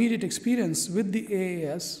my immediate experience with the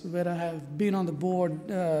AAS, where I have been on the board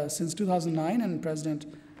since 2009 and president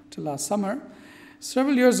till last summer.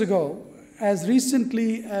 Several years ago, as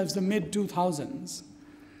recently as the mid-2000s,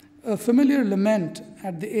 a familiar lament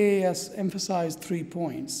at the AAS emphasized 3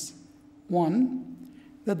 points. One,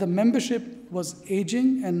 that the membership was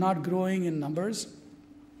aging and not growing in numbers.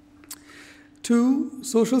 Two,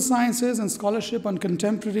 social sciences and scholarship on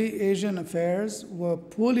contemporary Asian affairs were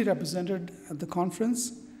poorly represented at the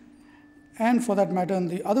conference, and for that matter, in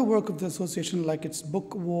the other work of the association, like its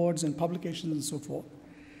book awards and publications and so forth.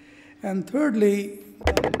 And thirdly,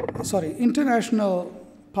 international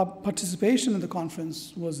participation in the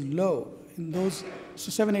conference was low. In those, so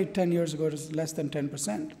 7, 8, 10 years ago, it was less than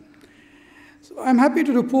 10%. So I'm happy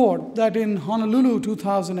to report that in Honolulu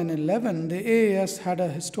 2011, the AAS had a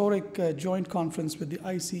historic joint conference with the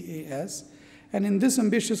ICAS. And in this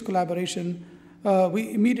ambitious collaboration,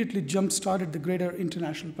 we immediately jump-started the greater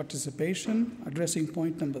international participation, addressing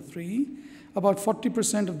point number 3. About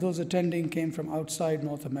 40% of those attending came from outside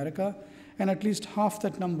North America, and at least half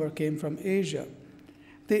that number came from Asia.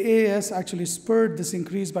 The AAS actually spurred this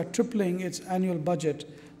increase by tripling its annual budget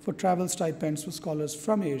for travel stipends for scholars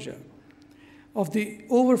from Asia. Of the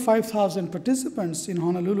over 5,000 participants in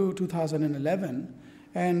Honolulu 2011,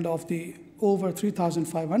 and of the over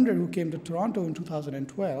 3,500 who came to Toronto in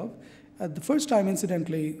 2012, the first time,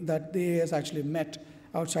 incidentally, that the AAS actually met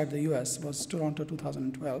outside the US was Toronto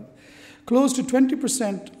 2012. Close to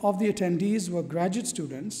 20% of the attendees were graduate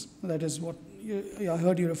students. That is what I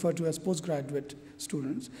heard you refer to as postgraduate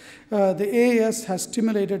students. The AAS has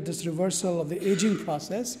stimulated this reversal of the aging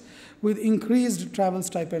process with increased travel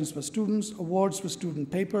stipends for students, awards for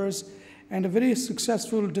student papers, and a very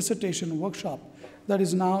successful dissertation workshop that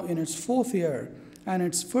is now in its 4th year and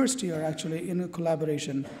its 1st year, actually, in a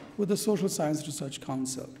collaboration with the Social Science Research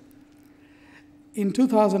Council. In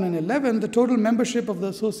 2011, the total membership of the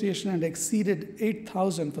association had exceeded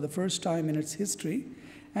 8,000 for the first time in its history,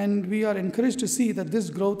 and we are encouraged to see that this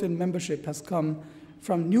growth in membership has come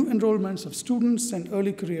from new enrollments of students and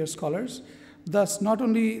early career scholars. Thus, not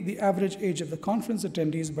only the average age of the conference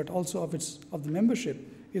attendees, but also of the membership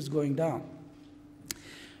is going down.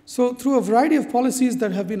 So through a variety of policies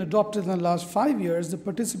that have been adopted in the last 5 years, the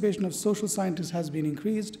participation of social scientists has been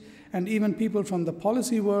increased, and even people from the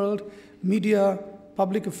policy world, media,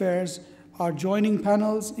 public affairs are joining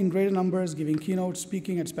panels in greater numbers, giving keynotes,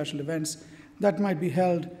 speaking at special events that might be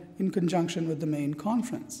held in conjunction with the main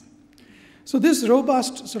conference. So this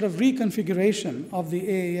robust sort of reconfiguration of the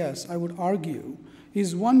AAS, I would argue,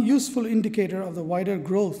 is one useful indicator of the wider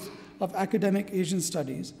growth of academic Asian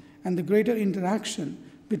studies and the greater interaction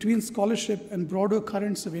between scholarship and broader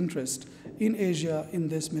currents of interest in Asia in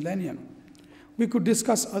this millennium. We could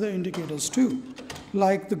discuss other indicators too,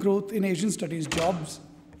 like the growth in Asian studies jobs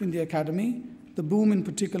in the academy, the boom in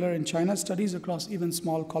particular in China studies across even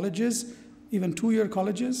small colleges, even 2-year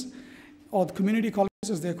colleges, or the community colleges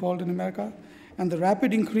as they're called in America, and the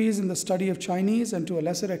rapid increase in the study of Chinese and to a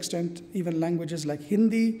lesser extent even languages like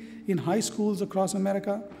Hindi in high schools across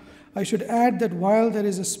America. I should add that while there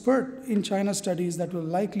is a spurt in China studies that will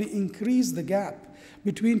likely increase the gap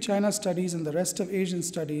between China studies and the rest of Asian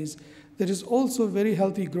studies, there is also very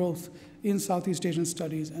healthy growth in Southeast Asian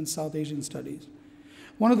studies and South Asian studies.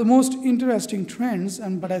 One of the most interesting trends,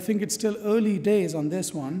 but I think it's still early days on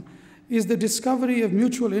this one, is the discovery of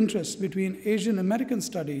mutual interest between Asian American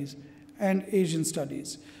studies and Asian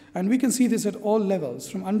studies. And we can see this at all levels,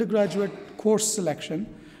 from undergraduate course selection,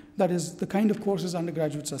 that is the kind of courses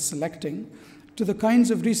undergraduates are selecting, to the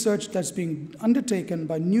kinds of research that's being undertaken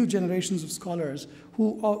by new generations of scholars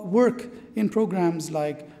who work in programs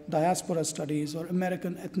like diaspora studies or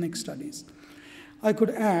American ethnic studies. I could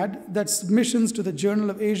add that submissions to the Journal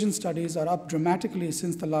of Asian Studies are up dramatically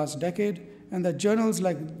since the last decade, and that journals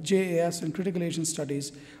like JAS and Critical Asian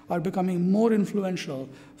Studies are becoming more influential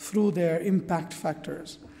through their impact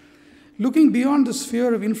factors. Looking beyond the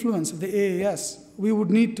sphere of influence of the AAS, we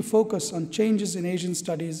would need to focus on changes in Asian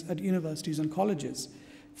studies at universities and colleges.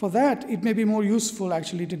 For that, it may be more useful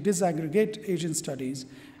actually to disaggregate Asian studies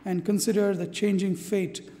and consider the changing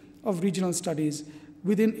fate of regional studies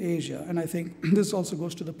within Asia. And I think this also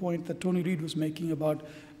goes to the point that Tony Reid was making about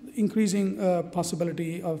increasing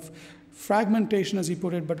possibility of fragmentation, as he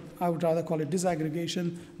put it, but I would rather call it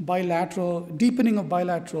disaggregation, bilateral, deepening of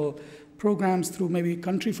bilateral programs through maybe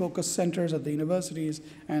country-focused centers at the universities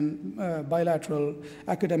and bilateral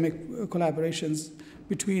academic collaborations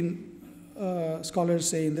between scholars,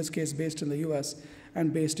 say in this case based in the US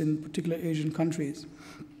and based in particular Asian countries.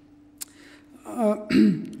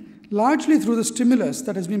 Largely through the stimulus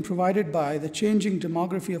that has been provided by the changing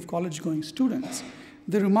demography of college-going students,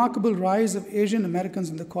 the remarkable rise of Asian Americans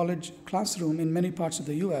in the college classroom in many parts of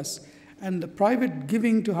the US, and the private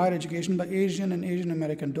giving to higher education by Asian and Asian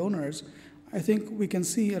American donors, I think we can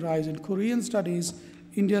see a rise in Korean studies,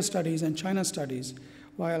 India studies, and China studies,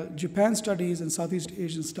 while Japan studies and Southeast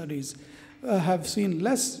Asian studies have seen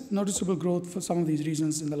less noticeable growth for some of these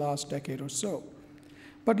reasons in the last decade or so.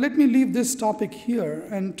 But let me leave this topic here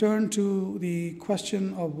and turn to the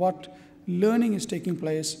question of what learning is taking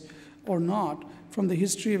place or not from the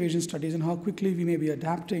history of Asian studies and how quickly we may be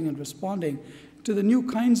adapting and responding to the new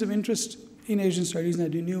kinds of interest in Asian studies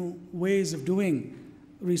and the new ways of doing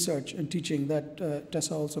research and teaching that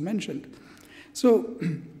Tessa also mentioned.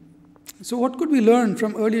 So what could we learn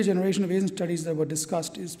from earlier generation of Asian studies that were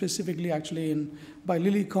discussed, specifically actually by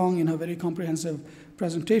Lily Kong in her very comprehensive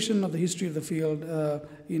presentation of the history of the field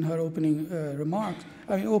in her opening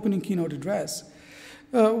opening keynote address.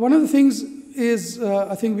 One of the things is,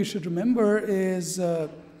 I think we should remember, is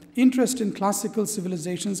interest in classical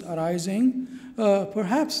civilizations arising,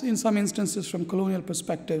 perhaps in some instances from colonial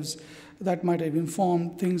perspectives that might have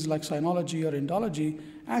informed things like sinology or Indology,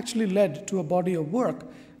 actually led to a body of work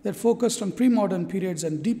that focused on pre-modern periods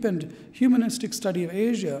and deepened humanistic study of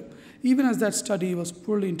Asia, even as that study was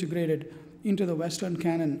poorly integrated into the Western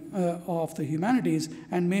canon of the humanities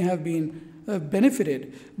and may have been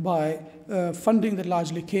benefited by funding that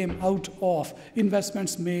largely came out of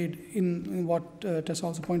investments made in what Tessa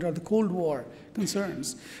also pointed out, the Cold War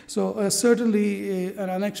concerns. So certainly an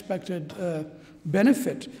unexpected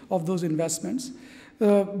benefit of those investments,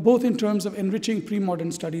 both in terms of enriching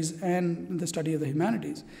pre-modern studies and the study of the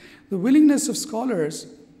humanities. The willingness of scholars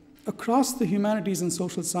across the humanities and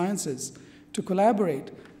social sciences to collaborate,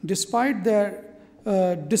 despite their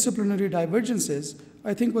disciplinary divergences,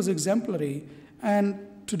 I think was exemplary. And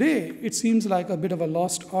today, it seems like a bit of a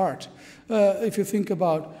lost art if you think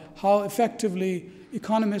about how effectively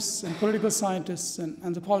economists and political scientists and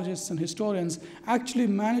anthropologists and historians actually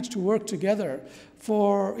managed to work together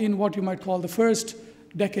in what you might call the first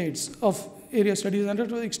decades of area studies, and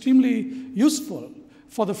it was extremely useful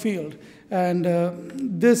for the field. And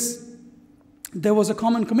there was a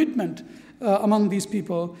common commitment among these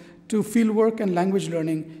people to fieldwork and language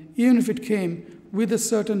learning, even if it came with a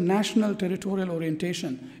certain national territorial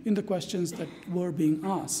orientation in the questions that were being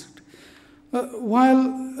asked.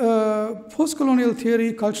 While post-colonial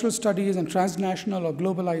theory, cultural studies, and transnational or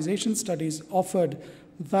globalization studies offered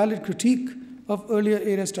valid critique of earlier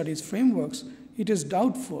area studies frameworks, it is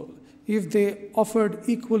doubtful if they offered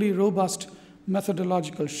equally robust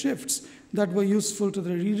methodological shifts that were useful to the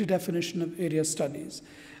redefinition of area studies.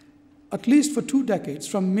 At least for 2 decades,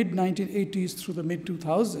 from mid-1980s through the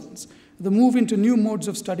mid-2000s, the move into new modes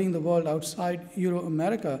of studying the world outside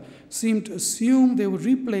Euro-America seemed to assume they would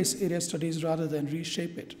replace area studies rather than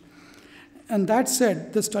reshape it. And that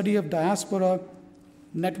said, the study of diaspora,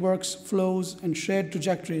 networks, flows, and shared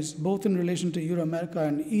trajectories, both in relation to Euro-America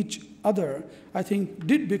and each other, I think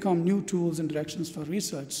did become new tools and directions for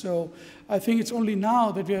research. So I think it's only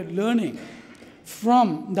now that we are learning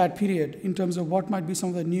from that period in terms of what might be some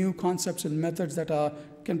of the new concepts and methods that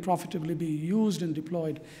can profitably be used and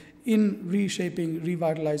deployed in reshaping,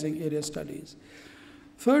 revitalizing area studies.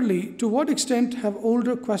 Thirdly, to what extent have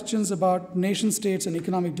older questions about nation states and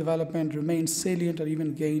economic development remained salient or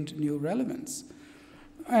even gained new relevance?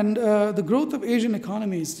 And the growth of Asian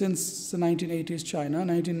economies since the 1980s China,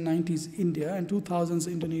 1990s India, and 2000s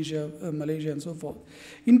Indonesia, Malaysia, and so forth,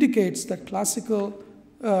 indicates that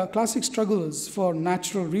classic struggles for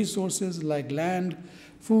natural resources like land,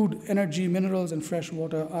 food, energy, minerals, and fresh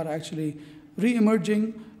water are actually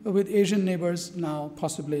re-emerging with Asian neighbors now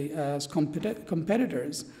possibly as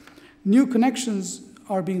competitors. New connections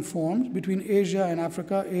are being formed between Asia and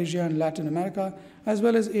Africa, Asia and Latin America, as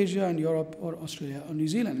well as Asia and Europe or Australia or New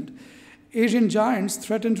Zealand. Asian giants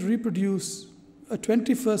threaten to reproduce a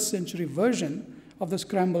 21st century version of the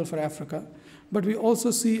scramble for Africa, but we also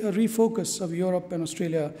see a refocus of Europe and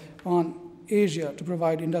Australia on Asia to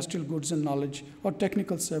provide industrial goods and knowledge or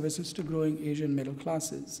technical services to growing Asian middle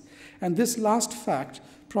classes. And this last fact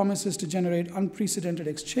promises to generate unprecedented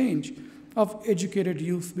exchange of educated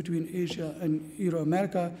youth between Asia and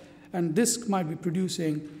Euro-America, and this might be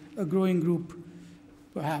producing a growing group,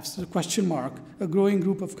 perhaps a question mark, a growing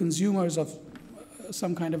group of consumers of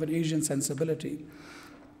some kind of an Asian sensibility.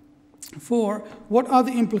 4, what are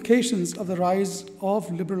the implications of the rise of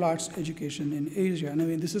liberal arts education in Asia? And I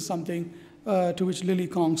mean, this is something to which Lily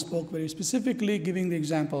Kong spoke very specifically, giving the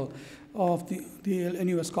example of the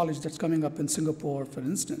NUS college that's coming up in Singapore, for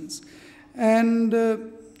instance. And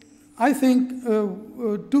I think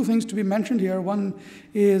 2 things to be mentioned here. One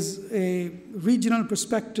is a regional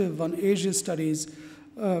perspective on Asia studies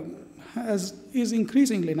is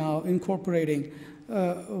increasingly now incorporating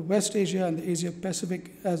West Asia and the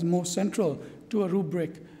Asia-Pacific as more central to a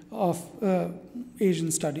rubric of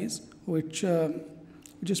Asian studies, which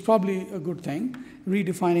is probably a good thing,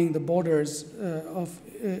 redefining the borders of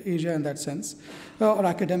Asia in that sense, or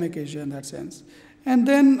academic Asia in that sense. And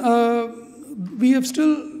then we have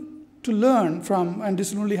still to learn from, and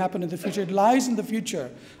this will only happen in the future. It lies in the future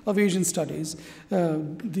of Asian studies.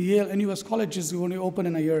 The Yale NUS College is going to open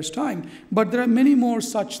in a year's time, but there are many more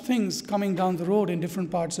such things coming down the road in different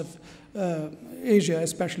parts of Asia,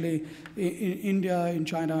 especially in India, in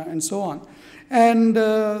China, and so on. And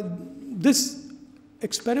this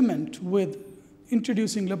experiment with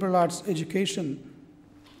introducing liberal arts education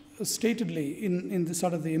statedly in the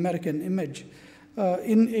sort of the American image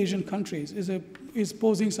in Asian countries is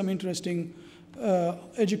posing some interesting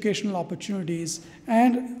educational opportunities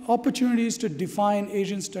and opportunities to define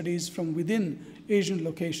Asian studies from within Asian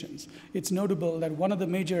locations. It's notable that one of the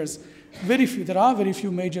majors, there are very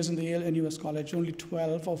few majors in the Yale NUS College, only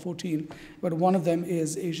 12 or 14, but one of them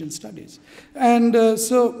is Asian studies. And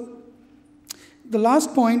so the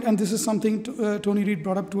last point, and this is something Tony Reid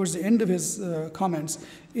brought up towards the end of his comments,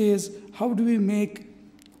 is how do we make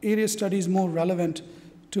area studies more relevant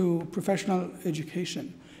to professional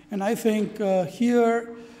education? And I think here,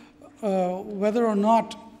 whether or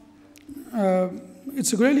not,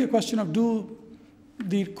 it's really a question of do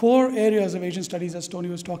the core areas of Asian studies, as Tony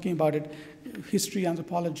was talking about it, history,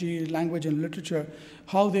 anthropology, language, and literature,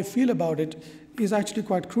 how they feel about it is actually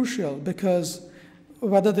quite crucial, because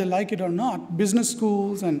whether they like it or not, business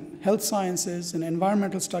schools and health sciences and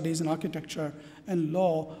environmental studies and architecture and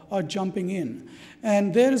law are jumping in.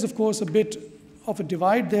 And there is, of course, a bit of a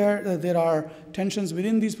divide there. There are tensions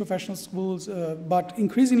within these professional schools, but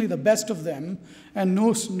increasingly the best of them, and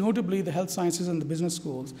most notably the health sciences and the business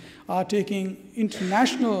schools, are taking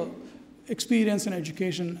international experience and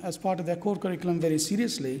education as part of their core curriculum very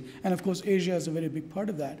seriously. And of course, Asia is a very big part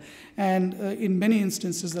of that. And in many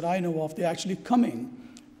instances that I know of, they're actually coming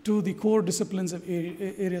to the core disciplines of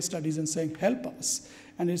area studies and saying, help us.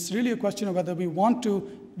 And it's really a question of whether we want to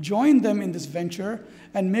join them in this venture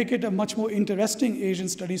and make it a much more interesting Asian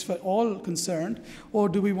studies for all concerned, or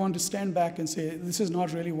do we want to stand back and say, this is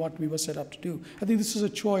not really what we were set up to do? I think this is a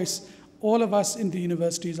choice all of us in the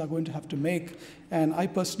universities are going to have to make, and I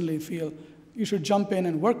personally feel you should jump in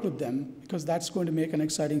and work with them, because that's going to make an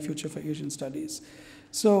exciting future for Asian studies.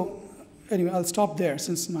 So anyway, I'll stop there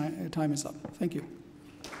since my time is up. Thank you.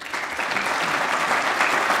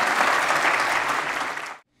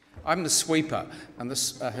 I'm the sweeper, and the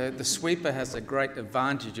sweeper has a great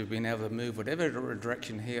advantage of being able to move whatever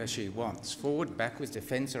direction he or she wants, forward, backwards,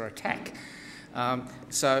 defence, or attack.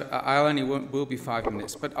 So I only will be 5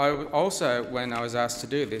 minutes. But I also, when I was asked to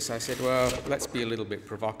do this, I said, well, let's be a little bit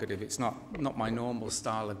provocative. It's not my normal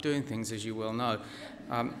style of doing things, as you well know,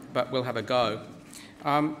 but we'll have a go.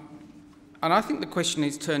 And I think the question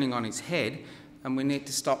is turning on its head, and we need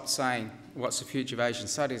to stop saying, what's the future of Asian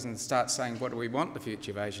studies, and start saying, what do we want the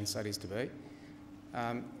future of Asian studies to be?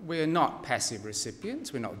 We are not passive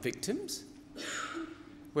recipients. We're not victims.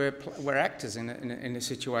 We're actors in a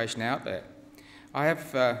situation out there. I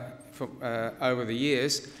have, over the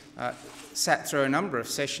years, sat through a number of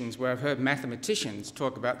sessions where I've heard mathematicians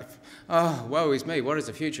talk about, oh, woe is me, what is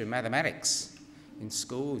the future of mathematics? In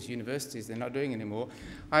schools, universities, they're not doing anymore.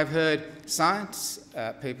 I've heard science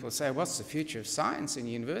people say, what's the future of science in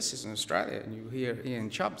universities in Australia? And you hear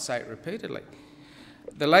Ian Chubb say it repeatedly.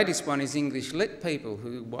 The latest one is English lit people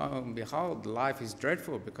who, lo and behold, life is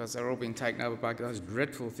dreadful because they're all being taken over by those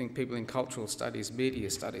dreadful people in cultural studies,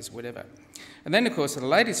 media studies, whatever. And then, of course, the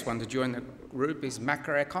latest one to join the group is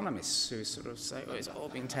macroeconomists who sort of say, oh, it's all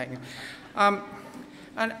been taken. And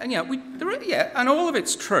and all of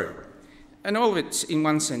it's true. And all of it's, in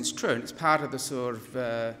one sense, true. And it's part of the sort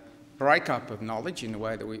of breakup of knowledge in a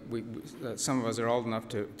way that some of us are old enough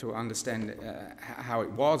to understand how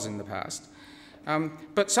it was in the past.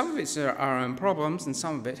 But some of it's our own problems, and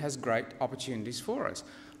some of it has great opportunities for us.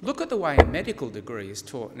 Look at the way a medical degree is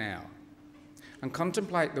taught now, and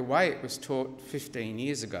contemplate the way it was taught 15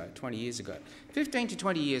 years ago, 20 years ago. 15 to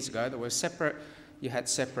 20 years ago, you had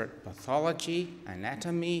separate pathology,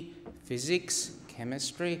 anatomy, physics,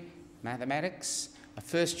 chemistry, mathematics. A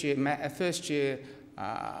first year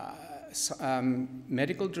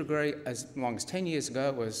medical degree, as long as 10 years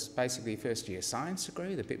ago, was basically a first year science degree,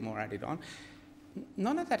 with a bit more added on.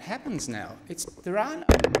 None of that happens now. There are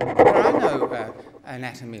no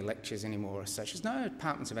anatomy lectures anymore as such. There's no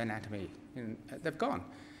departments of anatomy. They've gone.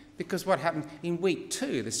 Because what happened in week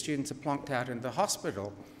 2, the students are plonked out in the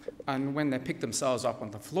hospital, and when they pick themselves up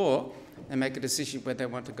on the floor, they make a decision whether they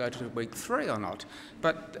want to go to week 3 or not.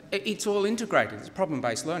 But it's all integrated. It's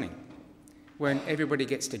problem-based learning, when everybody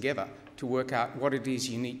gets together to work out what it is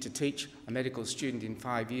you need to teach a medical student in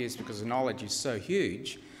 5 years, because the knowledge is so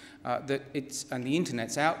huge. And the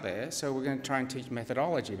internet's out there, so we're going to try and teach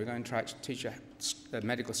methodology. We're going to try to teach a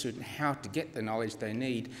medical student how to get the knowledge they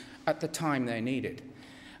need at the time they need it.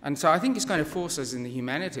 And so I think it's going to force us in the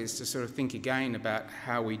humanities to sort of think again about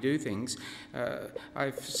how we do things.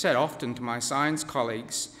 I've said often to my science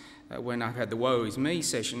colleagues when I've had the woe is me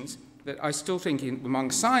sessions that I still think among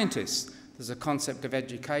scientists there's a concept of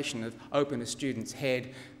education of open a student's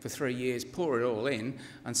head for 3 years, pour it all in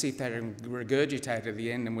and see if they regurgitate at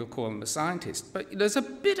the end and we'll call them a scientist. But there's a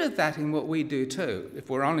bit of that in what we do too, if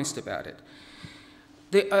we're honest about it.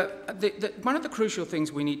 One of the crucial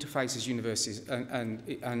things we need to face as universities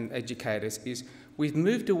and educators is we've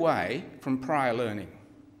moved away from prior learning.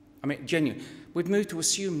 I mean, genuinely, we've moved to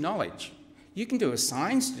assumed knowledge. You can do a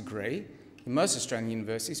science degree in most Australian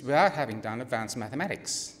universities without having done advanced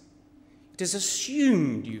mathematics. It is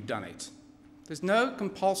assumed you've done it. There's no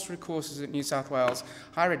compulsory courses at New South Wales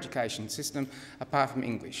higher education system apart from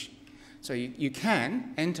English. So you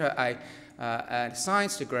can enter a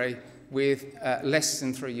science degree with less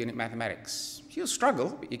than 3-unit mathematics. You'll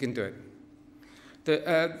struggle, but you can do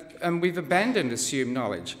it. And we've abandoned assumed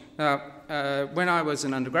knowledge. Now, when I was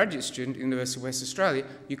an undergraduate student at the University of Western Australia,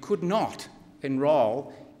 you could not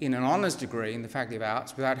enrol in an honours degree in the Faculty of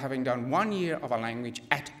Arts without having done 1 year of a language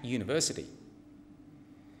at university.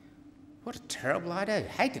 What a terrible idea. I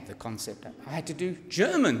hated the concept. I had to do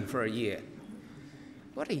German for a year.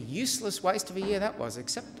 What a useless waste of a year that was,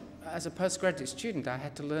 except as a postgraduate student, I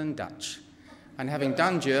had to learn Dutch. And having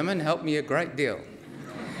done German helped me a great deal.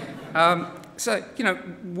 So, you know,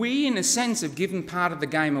 we, in a sense, have given part of the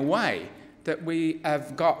game away, that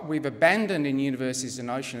we've abandoned in universities the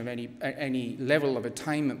notion of any level of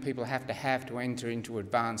attainment people have to enter into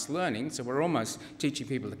advanced learning. So we're almost teaching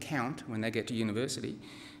people to count when they get to university.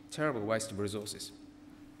 Terrible waste of resources.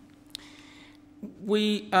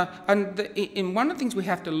 And one of the things we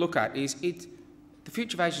have to look at is the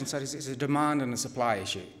future of Asian studies is a demand and a supply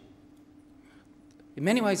issue. In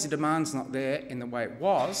many ways, the demand's not there in the way it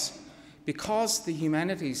was, because the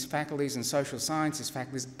humanities faculties and social sciences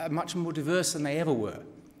faculties are much more diverse than they ever were.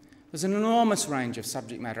 There's an enormous range of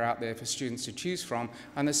subject matter out there for students to choose from,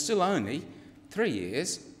 and there's still only 3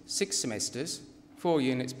 years, 6 semesters, 4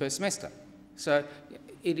 units per semester. So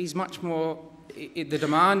it is much more, the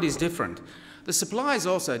demand is different. The supply is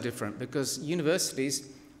also different because universities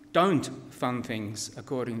don't fund things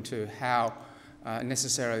according to how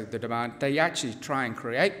necessarily the demand. They actually try and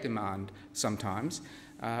create demand sometimes,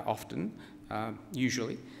 often,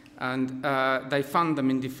 usually, and they fund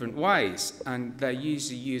them in different ways, and they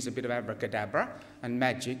usually use a bit of abracadabra and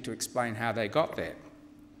magic to explain how they got there.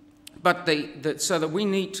 But so that we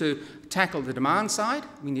need to tackle the demand side,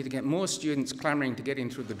 we need to get more students clamouring to get in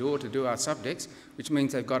through the door to do our subjects, which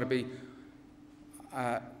means they've got to be,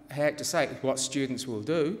 I hate to say what students will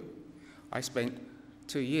do. I spent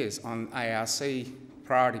 2 years on ARC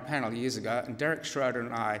priority panel years ago, and Derek Schroeder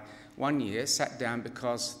and I 1 year sat down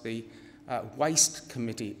because the Waste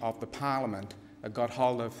Committee of the Parliament got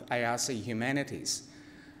hold of ARC Humanities.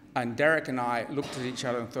 And Derek and I looked at each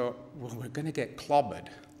other and thought, well, we're going to get clobbered.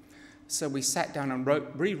 So we sat down and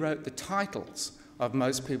rewrote the titles of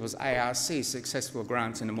most people's ARC successful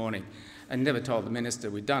grants in the morning, and never told the minister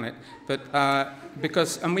we'd done it. But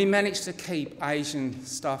and we managed to keep Asian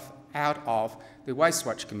stuff out of the Waste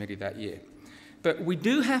Watch Committee that year. But we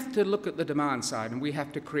do have to look at the demand side, and we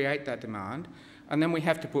have to create that demand, and then we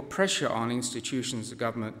have to put pressure on institutions, the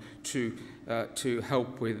government, to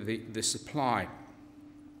help with the supply.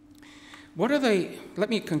 Let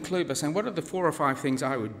me conclude by saying, what are the 4 or 5 things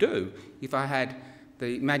I would do if I had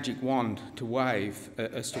the magic wand to wave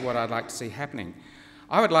as to what I'd like to see happening?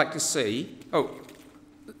 I would like to see,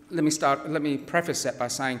 let me preface that by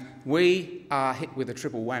saying we are hit with a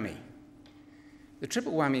triple whammy. The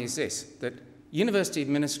triple whammy is this, that university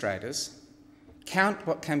administrators count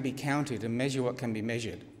what can be counted and measure what can be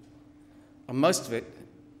measured. And most of it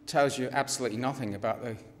tells you absolutely nothing about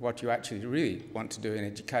what you actually really want to do in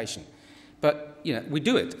education. But, you know, we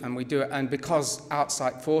do it, and because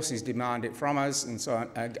outside forces demand it from us, and so on,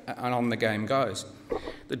 and on the game goes.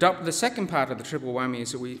 The second part of the triple whammy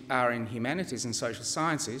is that we are in humanities and social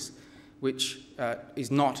sciences, which is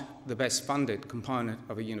not the best funded component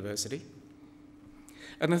of a university.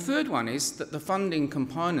 And the third one is that the funding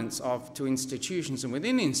components to institutions and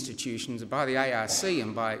within institutions by the ARC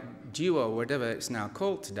and by DUO, or whatever it's now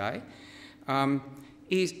called today,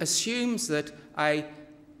 assumes that a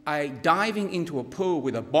diving into a pool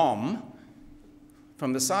with a bomb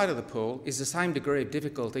from the side of the pool is the same degree of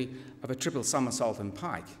difficulty of a triple somersault and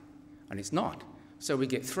pike, and it's not. So we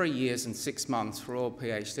get 3 years and 6 months for all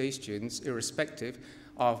PhD students, irrespective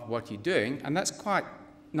of what you're doing, and that's quite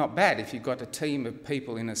not bad if you've got a team of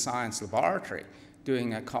people in a science laboratory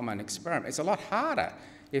doing a common experiment. It's a lot harder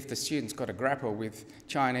if the student's got to grapple with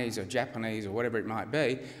Chinese or Japanese or whatever it might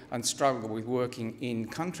be and struggle with working in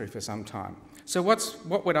country for some time. So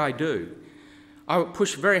what would I do? I would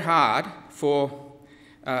push very hard for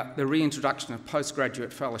the reintroduction of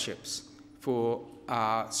postgraduate fellowships for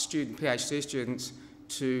PhD students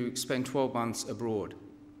to spend 12 months abroad.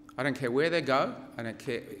 I don't care where they go, I don't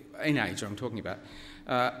care, in age I'm talking about.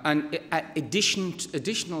 And additional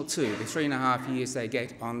to the 3.5 years they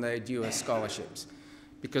get on their US scholarships,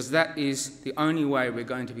 because that is the only way we're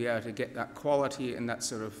going to be able to get that quality and that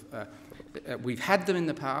sort of, we've had them in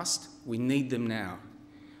the past, we need them now.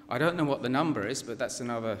 I don't know what the number is, but that's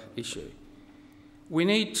another issue. We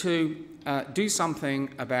need to do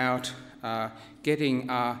something about getting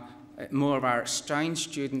more of our exchange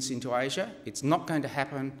students into Asia. It's not going to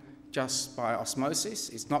happen just by osmosis.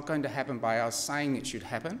 It's not going to happen by us saying it should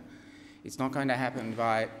happen. It's not going to happen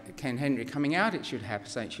by Ken Henry coming out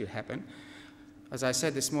saying it should happen. As I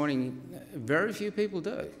said this morning, very few people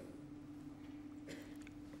do.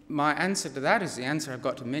 My answer to that is the answer I've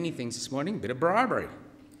got to many things this morning, a bit of bribery.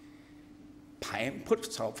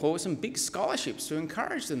 Put forward some big scholarships to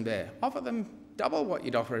encourage them there. Offer them double what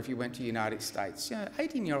you'd offer if you went to the United States. You know,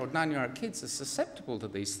 18-year-old, 9-year-old kids are susceptible to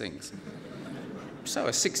these things. So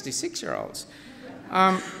are 66-year-olds.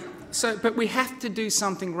 But we have to do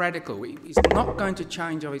something radical. It's not going to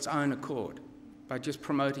change of its own accord by just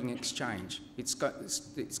promoting exchange. It's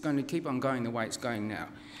going to keep on going the way it's going now.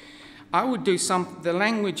 I would do the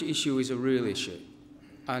language issue is a real issue.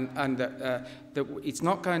 And it's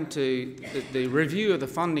not going to, the review of the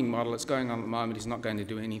funding model that's going on at the moment is not going to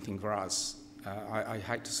do anything for us. I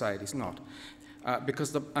hate to say it, it's not.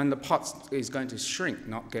 Because the pot is going to shrink,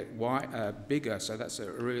 not get bigger, so that's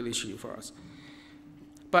a real issue for us.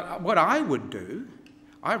 But what I would do,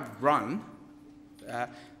 I've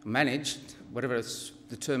managed, whatever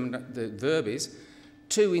the verb is,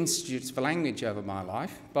 2 institutes for language over my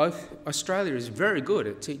life. Australia is very good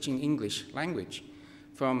at teaching English language,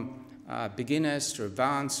 from beginners to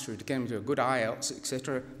advanced through to getting to a good IELTS,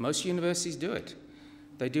 etc. Most universities do it.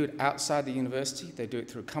 They do it outside the university, they do it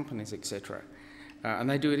through companies, etc. And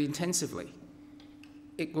they do it intensively.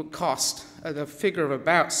 It would cost, at a figure of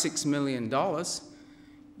about $6 million,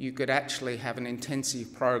 you could actually have an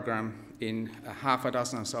intensive program in a half a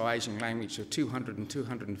dozen or so Asian languages of 200 and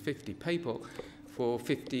 250 people for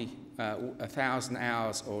 1,000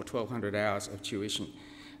 hours or 1,200 hours of tuition.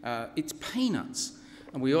 It's peanuts,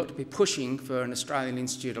 and we ought to be pushing for an Australian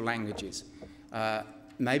Institute of Languages.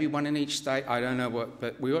 Maybe one in each state, I don't know what,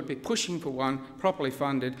 but we ought to be pushing for one properly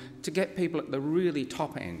funded to get people at the really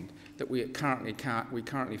top end that we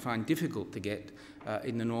currently find difficult to get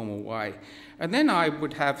in the normal way. And then I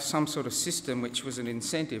would have some sort of system which was an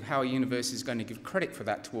incentive, how a university is going to give credit for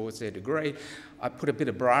that towards their degree. I put a bit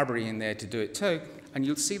of bribery in there to do it too, and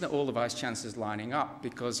you'll see that all the vice-chancellors lining up,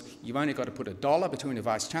 because you've only got to put $1 between a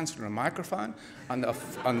vice-chancellor and a microphone, and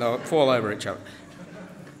they'll fall over each other.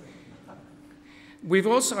 We've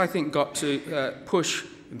also, I think, got to push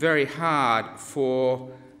very hard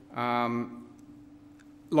for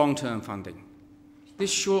long-term funding.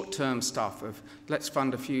 This short-term stuff of let's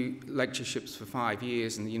fund a few lectureships for 5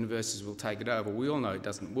 years and the universities will take it over, we all know it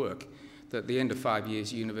doesn't work. That at the end of 5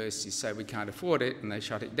 years, universities say we can't afford it and they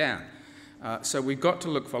shut it down. So we've got to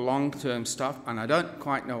look for long-term stuff, and I don't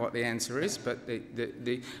quite know what the answer is, but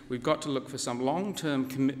we've got to look for some long-term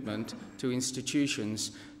commitment to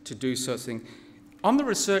institutions to do something. On the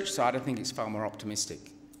research side, I think it's far more optimistic.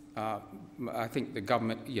 I think the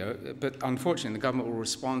government, but unfortunately the government will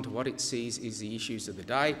respond to what it sees is the issues of the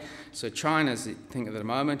day. So China's thing at the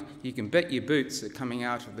moment, you can bet your boots that coming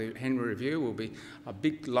out of the Henry Review will be a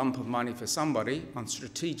big lump of money for somebody on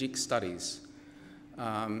strategic studies.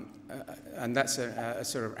 And that's a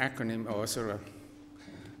sort of acronym or a sort of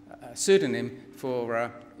a pseudonym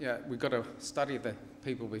for, we've got to study the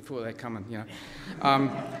people before they come and,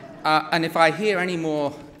 and if I hear any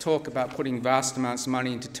more talk about putting vast amounts of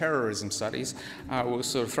money into terrorism studies, we'll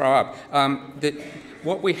sort of throw up.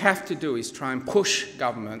 What we have to do is try and push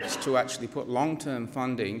governments to actually put long-term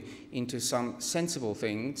funding into some sensible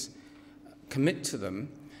things, commit to them,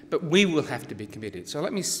 but we will have to be committed. So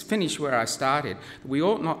let me finish where I started. We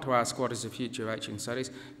ought not to ask what is the future of Asian studies.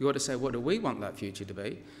 We ought to say, what do we want that future to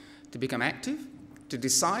be? To become active, to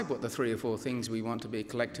decide what the 3 or 4 things we want to be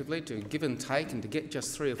collectively, to give and take, and to get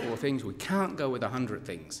just 3 or 4 things. We can't go with 100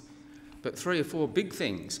 things, but 3 or 4 big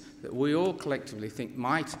things that we all collectively think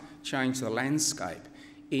might change the landscape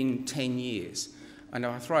in 10 years. And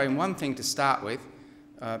if I throw in one thing to start with,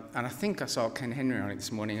 and I think I saw Ken Henry on it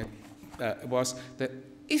this morning, was that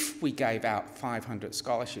if we gave out 500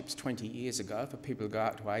 scholarships 20 years ago for people who go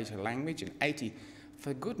out to Asia language, and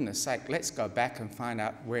for goodness sake, let's go back and find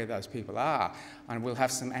out where those people are. And we'll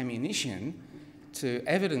have some ammunition to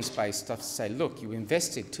evidence-based stuff to say, look, you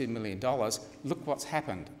invested $2 million, look what's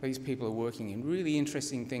happened. These people are working in really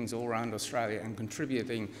interesting things all around Australia and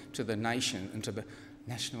contributing to the nation and to the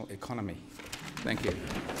national economy. Thank you.